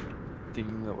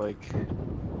thinking that like.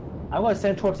 I want to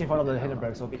send troops in front of the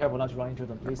Hindenburg, so be careful not to run into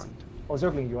them, please. Oh,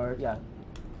 Zergling, you are, yeah.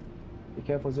 Be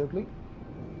careful, Zergling.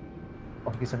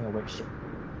 Oh, he's turning away. Shit.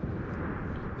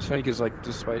 It's funny because like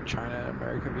despite China and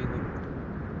America being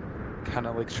like kind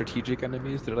of like strategic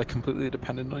enemies, they're like completely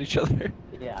dependent on each other.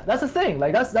 Yeah, that's the thing.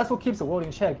 Like that's what keeps the world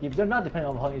in check. If they're not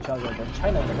dependent on each other, then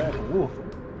China and America, woof,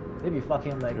 they be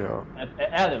fucking like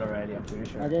at it already. I'm pretty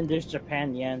sure. And then there's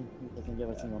Japan yen. It doesn't give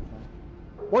a single thing.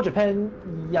 Or Japan,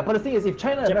 yeah, but the thing is, if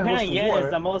China and America goes to yen war, is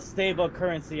the most stable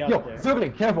currency out yo, there.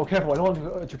 Zergling, careful. I don't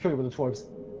want to kill you with the torps.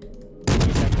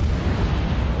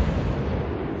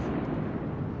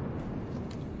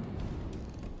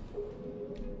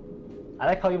 I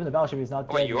like how even the battleship is not.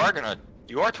 Oh, wait, you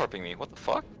are torping me. What the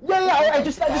fuck? Yeah, I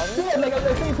just said like I'm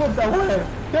thinking towards that way.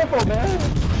 Careful, man.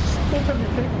 Don't turn your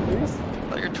pick, please. I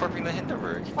thought you were torping the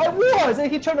Hindenburg. I was,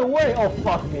 and he turned away. Oh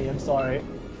fuck me. I'm sorry.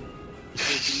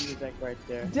 He's like right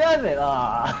there. Damn it!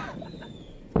 Ah.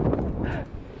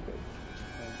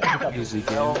 Easy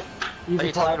game. Are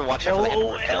you telling me to watch out for the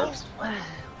Hindenburg torps?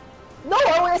 No,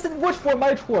 I said watch for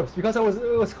my torps because it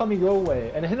was coming your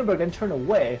way, and Hindenburg then turned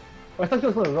away. I thought he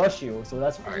was gonna rush you, so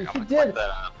that's what he did.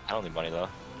 I don't need money though.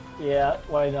 Yeah,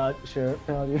 why not? Sure,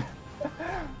 penalty.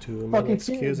 2 many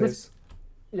excuses.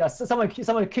 Yeah, someone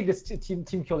kick this team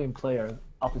killing player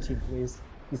off the team, please.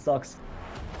 He sucks.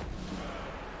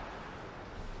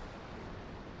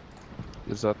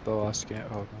 Is that the last game?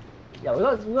 Oh no. Yeah,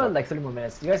 we got like 30 more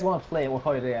minutes. You guys want to play? We'll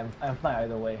call it a day. I'm fine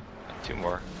either way. 2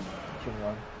 more. 2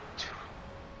 more.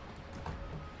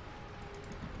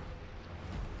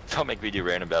 Don't make me do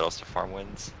random battles to farm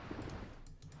wins.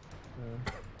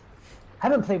 I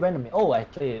haven't played randomly. Oh, I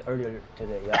played it earlier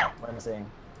today. Yeah, what I'm saying.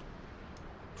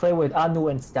 Play with Anu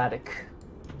and Static.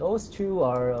 Those two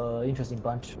are interesting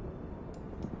bunch.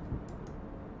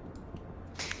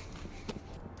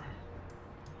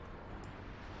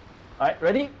 Alright,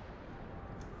 ready?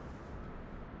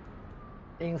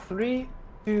 In 3,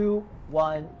 2,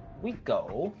 1, we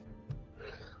go.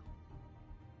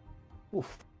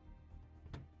 Oof.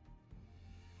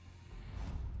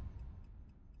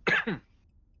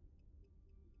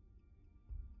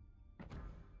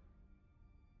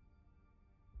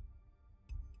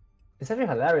 It's actually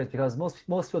hilarious because most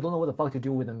people don't know what the fuck to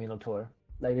do with a Minotaur.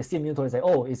 Like they see a Minotaur and say,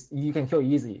 "Oh, you can kill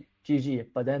easy, GG."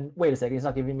 But then wait a second, it's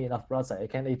not giving me enough broadside. I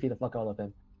can't AP the fuck out of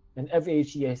him, and every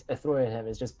HE I throw at him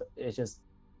is just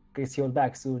gets healed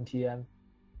back soon. TM.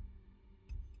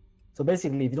 So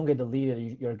basically, if you don't get the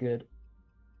lead, you're good.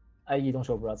 I.e., don't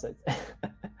show broadside.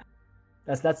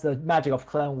 That's the magic of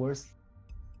Clan Wars,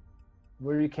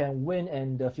 where you can win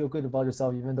and feel good about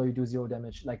yourself even though you do 0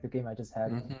 damage, like the game I just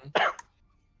had.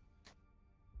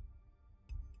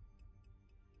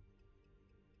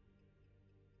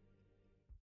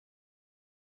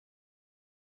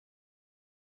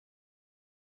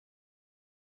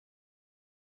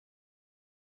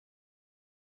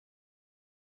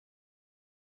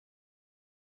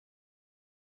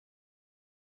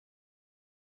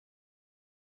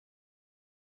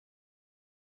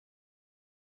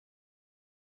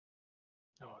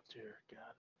 Oh dear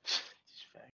God, these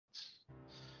facts.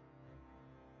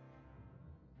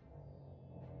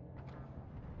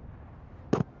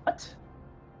 What?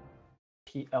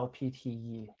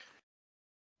 PLPTE.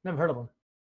 Never heard of them.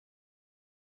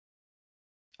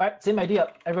 Alright, same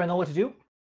idea. Everyone know what to do?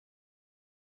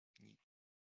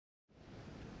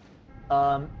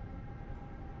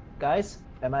 Guys,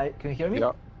 can you hear me?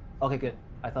 Yeah. Okay, good.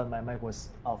 I thought my mic was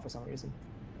off for some reason.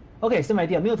 Okay, same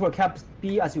idea. Minotaur cap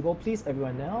B as you go, please.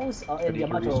 Everyone else. And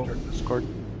Yamato. Discord.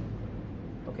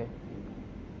 Okay.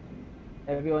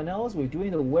 Everyone else, we're doing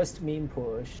the west main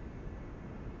push.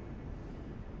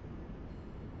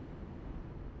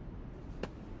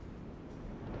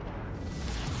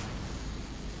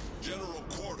 General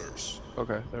quarters.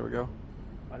 Okay, there we go.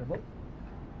 Wonderful.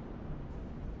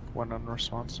 One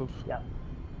unresponsive. Yeah.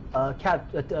 Cat,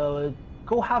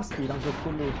 go half speed until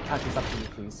Kulu catches up to you,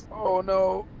 please. Oh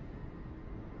no.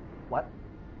 What?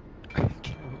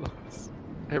 Camos.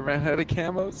 I ran out of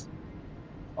camos.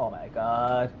 Oh my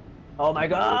god. Oh my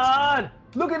god!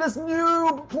 Look at this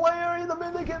new player in the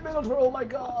Minikin Minotaur! Oh my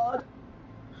god!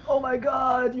 Oh my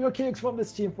god! You're kicks from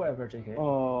this team forever, JK.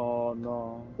 Oh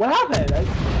no. What happened?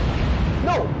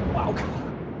 No! Wow.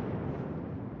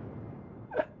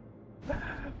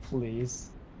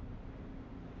 Please.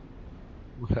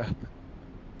 What happened?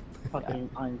 Fucking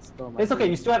Einstein. It's okay,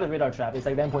 you still have a radar trap. It's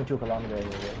like 9.2 kilometers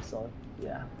anyway, so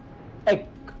yeah. Hey,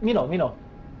 Mino.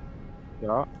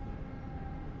 Yeah.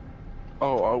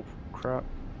 Oh crap.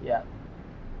 Yeah.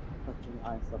 Fucking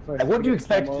Einstein. Like, what do you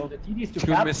expect the DDs to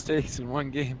Two cap? mistakes in one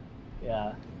game.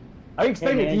 Yeah. Are you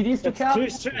expecting the DDs to cap? 2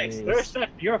 strikes. Third strike.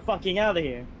 You're fucking out of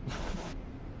here.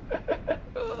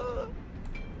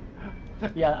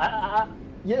 Yeah,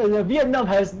 yeah. Vietnam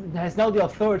has now the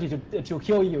authority to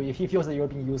kill you if he feels that you're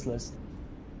being useless.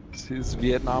 Is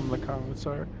Vietnam the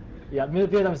commissar? Yeah,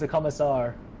 Vietnam is the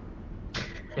commissar.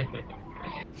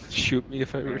 Shoot me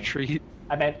if I retreat.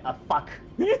 I meant fuck.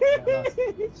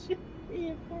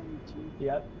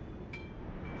 Yep.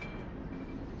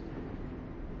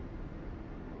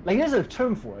 Like there's a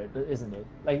term for it, isn't it?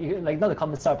 Like not the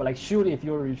commissar, but like shoot if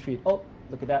you retreat. Oh,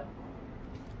 look at that.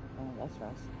 Oh, that's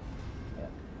fast. Yeah,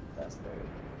 that's very good.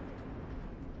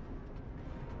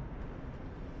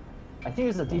 I think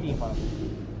there's a DD in front of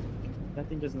him. I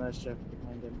think there's another ship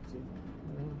behind him too.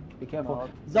 Be careful.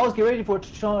 Zos, get ready for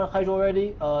Hydro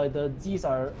already. The Z's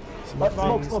are...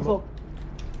 Smoke.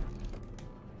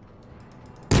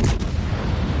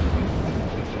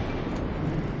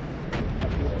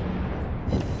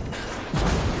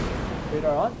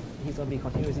 radar on. He's gonna be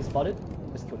continuously spotted.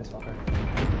 Just kill this fucker.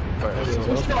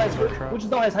 Right, Which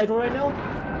zone has Hydro right now?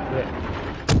 Okay.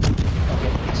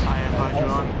 I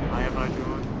have Hydro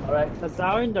on. Alright. The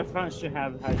Zao in the front should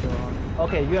have Hydro on.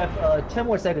 Okay, you have 10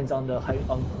 more seconds on the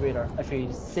radar.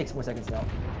 Actually, 6 more seconds now.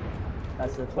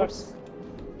 That's the torps.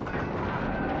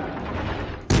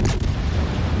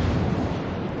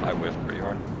 I whiffed pretty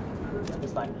hard. Yeah,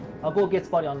 that's fine. I'll go get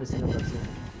spotted on this hill soon.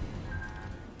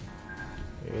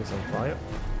 He's on fire.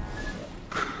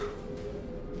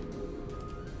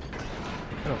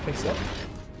 I don't think so.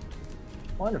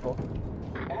 Wonderful.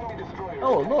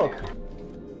 Oh, look!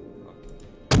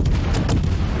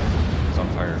 It's on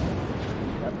fire.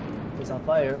 Yep, it's on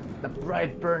fire. The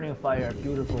bright burning fire.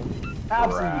 Beautiful.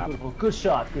 Absolutely beautiful. Good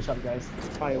shot, guys.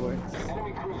 Fireworks.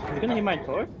 He's gonna hit my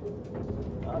torp?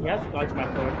 He has to dodge my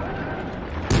torp.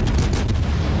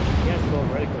 He has to go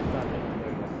vertical, stop it.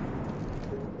 There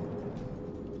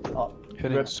we go. Oh,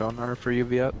 Hitting sonar for you,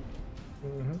 Viet.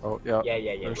 Oh, yeah.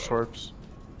 Yeah. There's torps.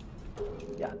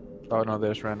 Yeah. Oh, no, they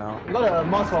just ran out. You got a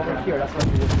monster over here, that's what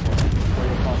you're looking for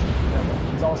your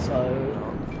monster. He's also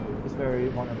he's very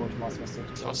vulnerable to monster stage.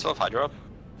 So let's still have Hydro up.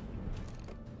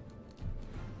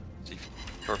 See if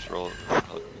torps roll.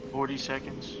 40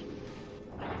 seconds.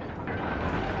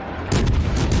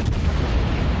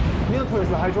 Military is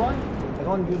the Hydro on. I don't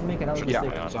want you to make another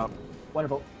mistake. Yeah, it's up.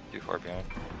 Wonderful. Too far behind.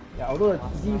 Yeah, although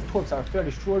these torps are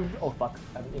fairly short. Oh fuck,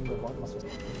 I'm in the wrong monster.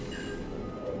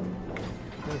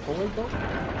 Moving forward though?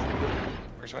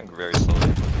 We're just going very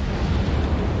slowly.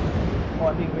 Oh,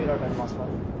 I'm being radared by the monster.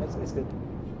 It's good.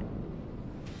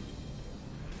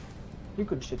 You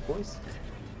good shit, boys.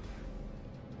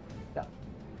 Yeah.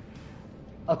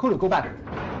 Kudo, go back.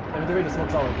 I'm ready to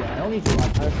smoke solid again. I don't need you. I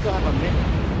still have a minute.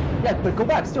 Yeah, but go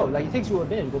back still. Like, it takes you a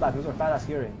minute to go back. Those are fat ass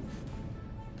hearing.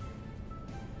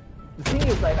 The thing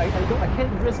is, like, I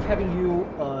can't risk having you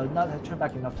not have turned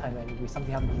back enough time and if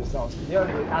something happens to yourselves. They are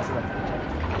the asset of the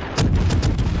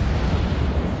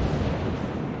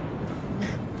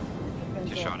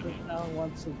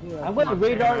I'm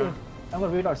gonna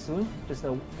radar soon. Just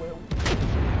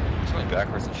It's going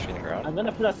backwards and shooting the ground. I'm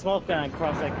gonna put a smoke gun and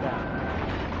cross like that.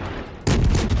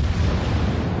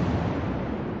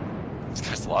 This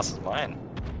guy's lost his mind.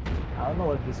 I don't know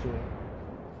what he's doing.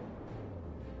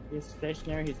 He's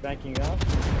stationary, he's backing up.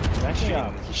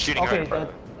 He's shooting okay, hard.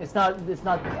 it's not,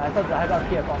 I thought I got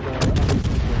PF on the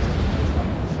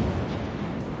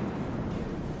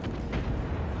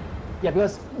yeah,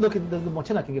 because look, the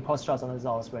Montana can get cross shots on the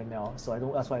Zals right now, so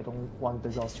that's why I don't want the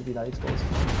Zals to be that exposed.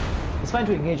 It's fine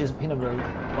to engage his Hindenburg,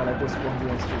 but I just want you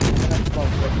guys to... Come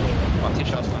on, 2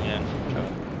 shots going in.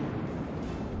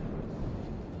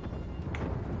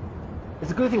 It's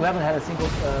a good thing we haven't had a single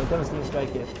devastating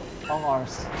strike yet on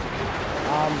ours.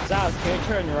 Zaz, can you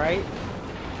turn right?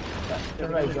 Yeah,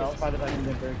 turn right, Zaz. Spotted by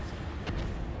Hindenburg.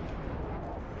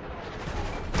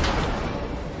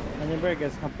 Hindenburg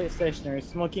is complete stationary,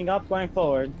 smoking up, going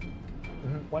forward.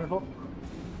 Wonderful.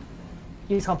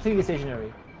 He's completely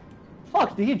stationary.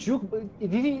 Fuck, did he juke?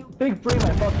 Did he big brain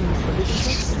my fucking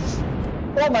prediction?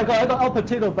 Oh my god, I got out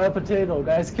potato by a potato,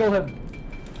 guys. Kill him.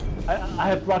 I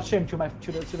have brought shame to the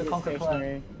CONQR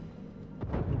clan.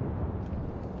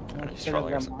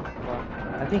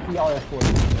 I think he all F4.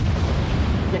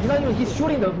 Yeah, he's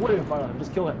shooting the water in front of him.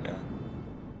 Just kill him. Yeah.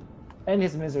 End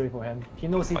his misery for him. He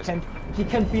knows he can't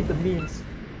beat the memes.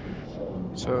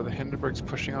 So the Hindenburg's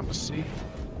pushing on the sea?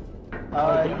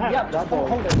 Yeah, just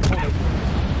hold it.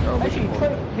 Oh, actually,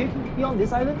 can you be on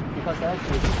this island? Because that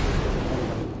actually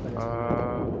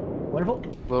wonderful.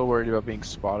 A little worried about being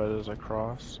spotted as I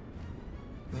cross.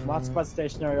 Hotspot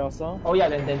stationary also. Oh yeah,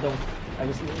 then don't. I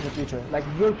just in the future. Like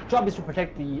your job is to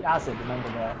protect the asset. Remember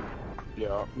that.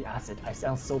 Yeah. The asset. I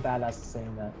sound so badass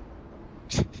saying that.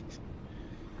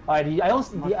 Alright,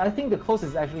 I think the closest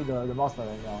is actually the mouse right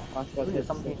now. Hotspot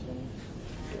something.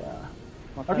 Yeah.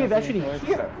 Okay, RPF actually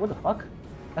here. What the fuck?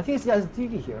 I think it's has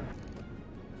TV here.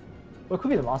 Well, it could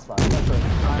be the mouse file. I'm not sure.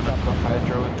 I'm up on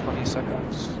Hydro in 20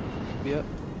 seconds. Yeah.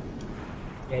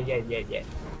 Yeah.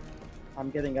 I'm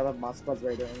getting out of Moskva's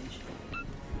radar range.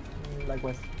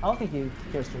 Likewise. I don't think he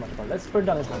cares too much about it. Let's burn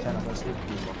down this Montana first.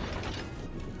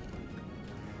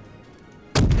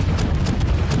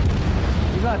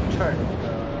 He's not turned.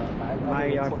 My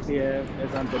RPF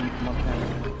is on the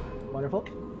Montana. Wonderful.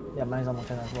 Yeah, mine's on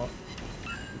Montana as well. I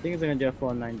think it's gonna do a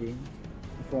 490.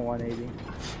 180.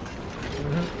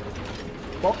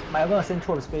 Well, I'm gonna send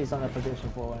torps based on the prediction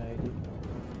for 180.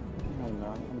 Oh no,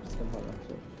 I'm just gonna hold on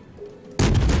to it.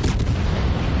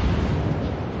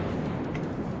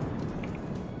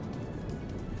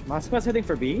 Moskva's heading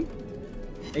for B?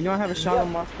 Anyone have a shot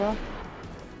on Moskva?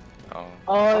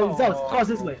 Oh. Zeus, cross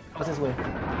this way. Cross this way.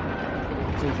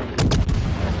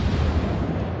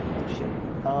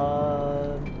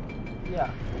 Oh shit. Yeah.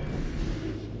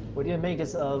 We didn't make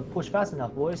this push fast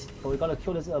enough, boys. But we gotta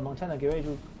kill this Montana. Get ready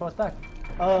to cross back.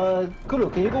 Kulu,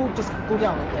 can you just go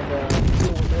down and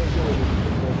deal with the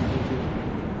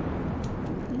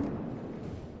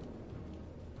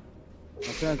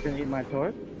Montana's gonna eat my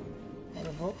torch.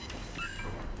 Wonderful.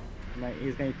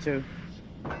 He's gonna eat 2.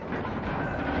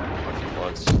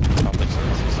 Floods. I don't think so.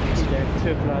 It's Yeah,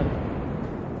 2 flood.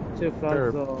 2 floods.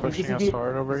 They're So pushing us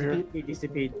hard over here. he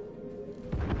DCP'd.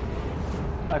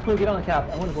 Alright, Kulu, get on the cap.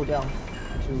 I want to go down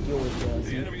to deal with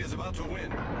The enemy is about to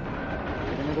win.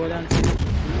 You're gonna go down.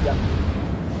 Yeah.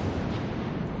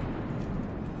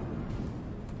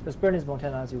 Just burn his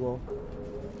Montana as you go.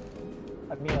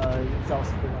 I mean, Zeus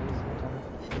burn on his Montana.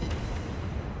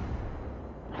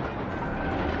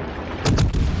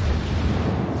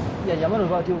 Yeah, Yamano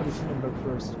gotta deal with the Hindenburg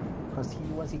first. Because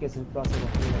once he gets his process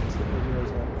of healing, he's gonna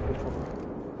be good trouble.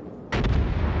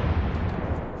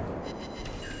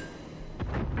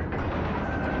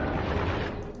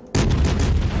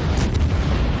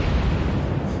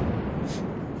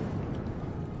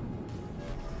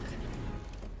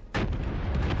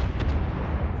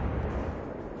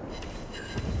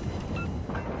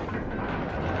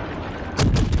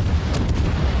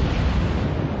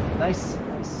 Nice,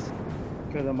 nice.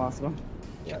 Kill the Mossman.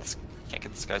 Yes. Can't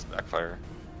get this guy's backfire.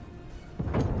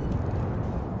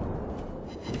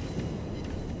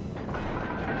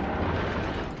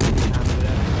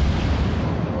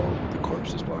 Oh, the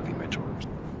corpse is blocking my torps.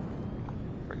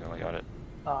 There we go, I got it.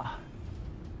 Ah.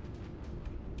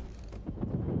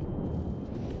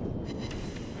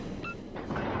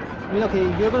 I mean, okay,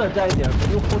 you're gonna die there.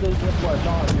 Can you hold it for as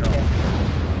long as you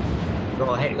can?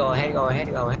 Go ahead, go ahead, go ahead,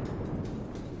 go ahead.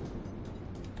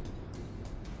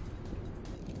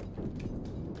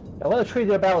 I want to trade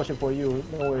their battleship for you,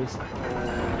 no worries.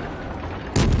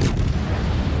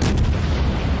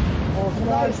 Oh,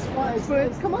 nice, nice,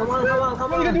 nice. Come on, Squid!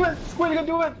 Come on, you can do it! Squid, you can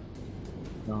do it!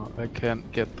 No, I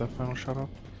can't get the final shot off.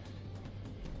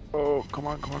 Oh, come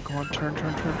on, come on, come on. Turn,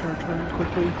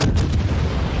 quickly.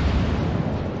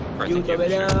 You go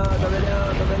down.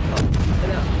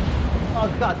 Oh,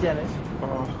 god damn it.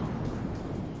 Oh,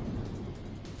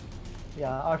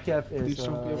 Yeah, RPF please is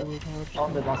don't be able to dodge.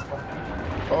 on the Moscow.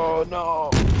 Oh, no.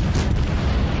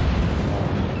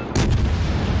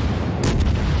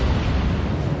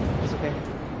 It's okay.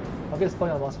 I'll get a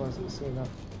point on Moscow soon enough.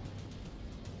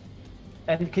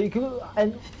 And can you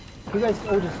guys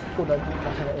all just go down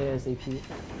Montana ASAP?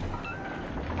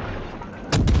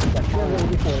 Yeah, kill him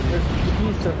before. If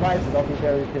he survives it, I'll be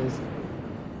very pissed.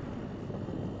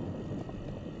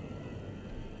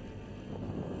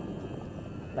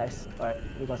 Nice. Alright,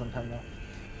 we got some time now.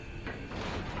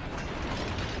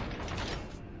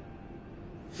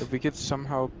 If we could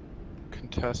somehow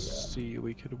contest C,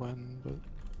 we could win, but...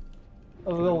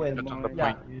 Oh, we'll win.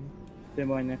 Yeah. Des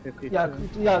Moines 52.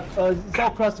 Yeah,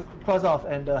 Zal cross off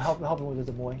and help him with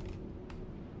the Des Moines.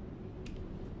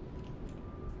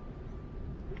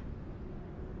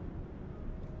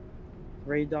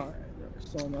 Radar.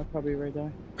 So not probably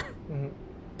radar. Mm-hmm.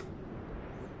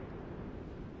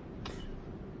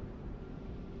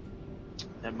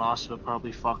 That Moscow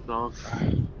probably fucked off.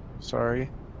 Sorry.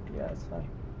 Yeah, it's fine.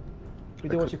 You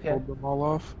do what you can. Hold them all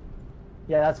off.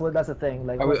 Yeah, that's the thing.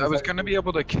 Like I was gonna be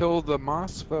able to kill the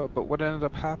Moskva, but what ended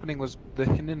up happening was the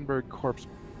Hindenburg corpse.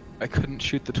 I couldn't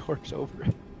shoot the torps over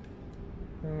it.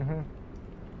 Mm-hmm.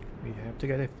 We have to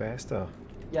get it faster.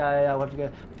 Yeah, we have to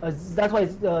get. That's why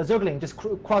Zergling just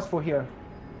cross for here.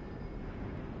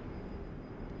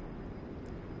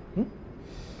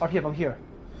 RPF, I'm here.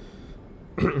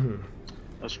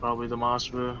 That's probably the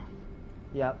Moscow.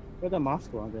 Yeah. Where the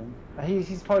Moscow then?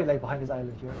 He's probably like behind this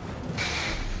island here.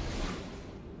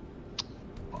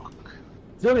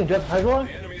 Zergling, do you have hydro?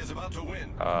 The enemy is about to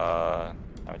win. I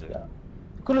did. Yeah.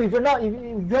 Kulu, if you're not,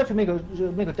 you have to make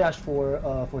a dash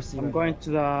for C. I'm going to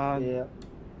the. Yeah.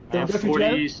 I have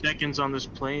 40 seconds on this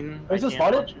plane. Are you still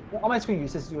spotted? On my screen, you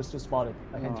says you were still spotted.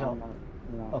 I can tell.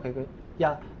 No. Okay, good.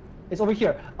 Yeah, it's over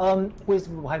here. Who is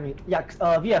behind me? Yeah,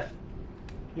 VF.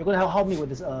 You're gonna help me with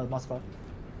this Moscow.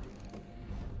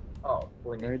 Oh,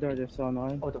 radar just so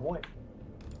annoying. Oh, Des Moines.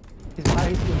 He's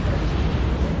behind.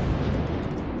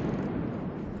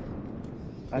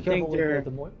 I think they're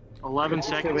 11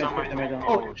 seconds on my plane.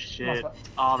 Oh shit!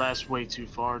 Oh, that's way too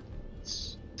far.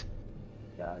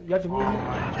 Yeah, you have to move.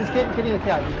 Just get in the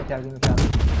cab. Get in the cab. I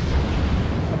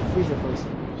have to freeze it first.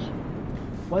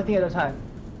 One thing at a time.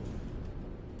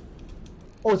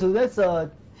 Oh, so that's oh,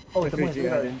 Des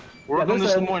Moines. Work Yeah, on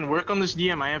this there's a- one. Work on this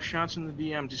DM. I have shots in the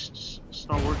DM. Just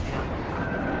start working on it.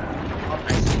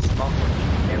 I see smoke on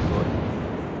the airport.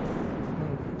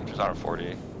 She's on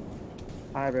 40.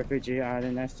 Hi, refugee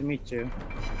island. Nice to meet you.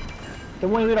 The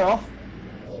one leader off.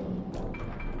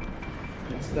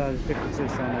 It's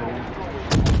 56 on again.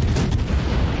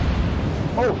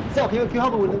 Oh, Zell, can you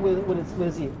help me with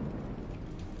his Z?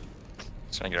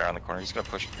 He's gonna get around the corner. He's gonna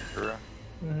push through.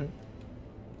 Mm-hmm.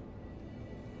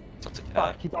 It's up to Fuck,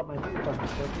 Cat. he thought my shit.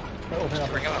 Open Just up.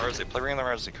 bring in the Rosie. Play ring on the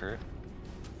Rosie crew.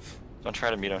 Don't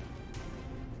try to meet him.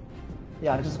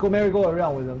 Yeah, just go merry-go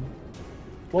around with him.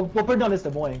 We'll burn down this Des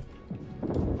Moines.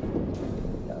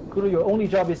 Yeah, Kudo, your only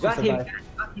job is to Got him,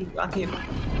 survive. got him.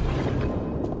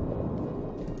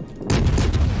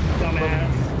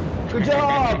 Dumbass. Good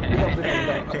job!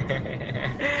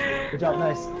 Good job,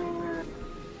 nice.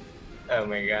 Oh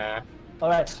my god.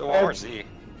 Alright. Still one more Z.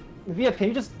 VF, can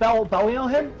you just bow in on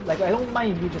him? Like, I don't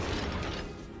mind you just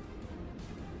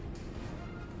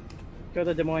Go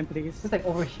to Des Moines, please. just like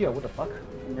over here. What the fuck?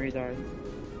 I'm retarded.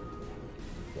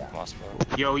 Yeah. Lost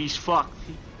phone. Yo, he's fucked.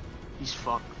 He's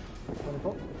fucked.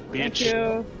 Wonderful. Thank Bitch.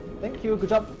 you. Thank you. Good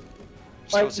job.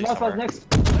 Still Alright, Z Mouse's somewhere. next.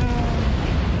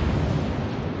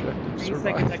 3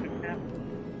 seconds I can cap.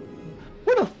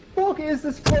 What the fuck is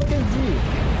this fucking Z?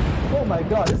 Oh my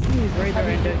god, this Z is Radar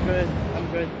ended. Good.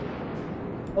 I'm good.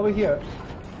 over here.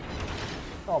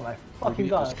 Oh my fucking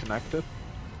god. Disconnected.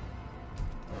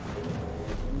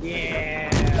 Yeah.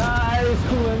 Nice,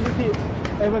 cool MVP.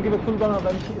 Everyone give a cool round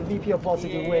of VP applause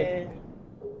if you win.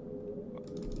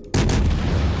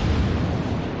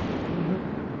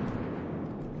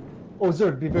 Oh,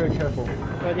 Zerg, be very careful.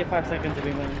 35 seconds to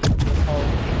be winning.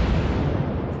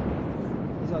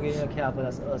 He's not getting a cap, but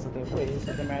that's okay. Wait,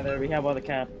 Doesn't matter. We have all the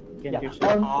cap. yeah. Can do shit.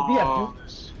 Oh,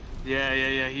 VF,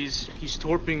 yeah. He's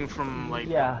torping from like.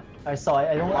 yeah, I saw it.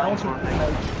 I don't think,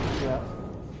 yeah.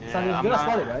 Yeah, Sandy, I'm you're not not-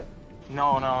 spotted, right?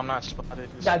 No, I'm not spotted.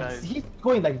 This Yeah, guy. he's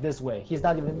going like this way. He's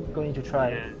not even going to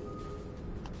try. Yeah.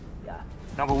 Yeah.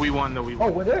 No, but we won though. We Oh,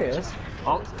 won. well, there he is.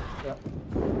 Oh, Yeah.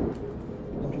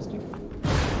 Interesting.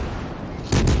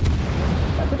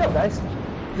 Yeah, good job, guys.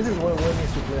 This is what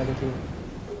needs to play like a team.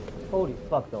 Holy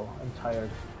fuck, though. I'm tired.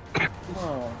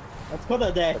 Oh, let's call it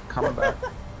a day. Comeback.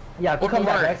 Yeah, good One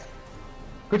comeback, more. guys.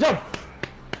 Good job.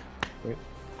 Wait.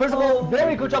 First of all,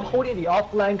 very good job holding the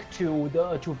off flank to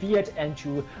Viet and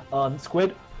to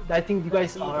Squid. I think you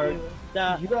guys are.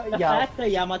 The yeah. fact that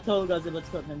Yamato was able to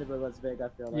put Mandible was big, I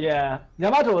feel like. Yeah,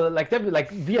 Yamato, like definitely, like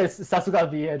Viet, Sasuga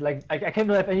Viet, like I can't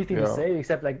really have anything to Yeah. say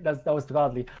except like that was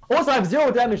godly. Also, I have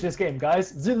 0 damage this game,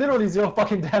 guys. Literally 0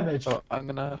 fucking damage. Oh, I'm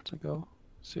gonna have to go.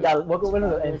 See Yeah, we're going to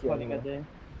the We're end here. calling a Anyway. day.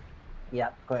 Yeah,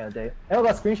 going a day.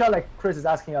 Everyone got a screenshot like Chris is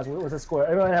asking us what's the score.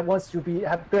 Everyone wants to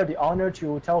bear the honor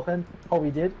to tell him how we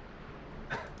did.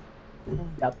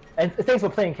 Yeah, and thanks for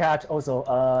playing Cat also.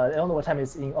 I don't know what time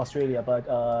it's in Australia, but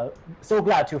so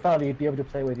glad to finally be able to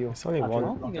play with you. It's only after a I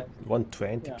don't long think time.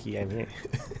 1:20 Yeah. p.m. here.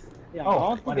 Yeah, Oh, I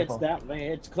don't think wonderful. it's that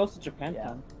late. It's close to Japan Yeah.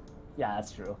 time. Yeah,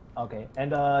 that's true. Okay,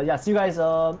 and yeah, see you guys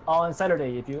on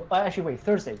Saturday if you. Actually, wait,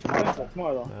 Thursday. Tomorrow.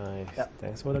 Tomorrow though. Nice. Yeah.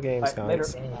 Thanks for the games, Alright,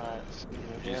 guys. later.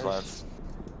 Jeez, lads.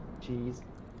 Jeez.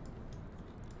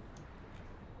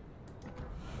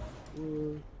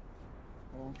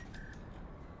 Oh.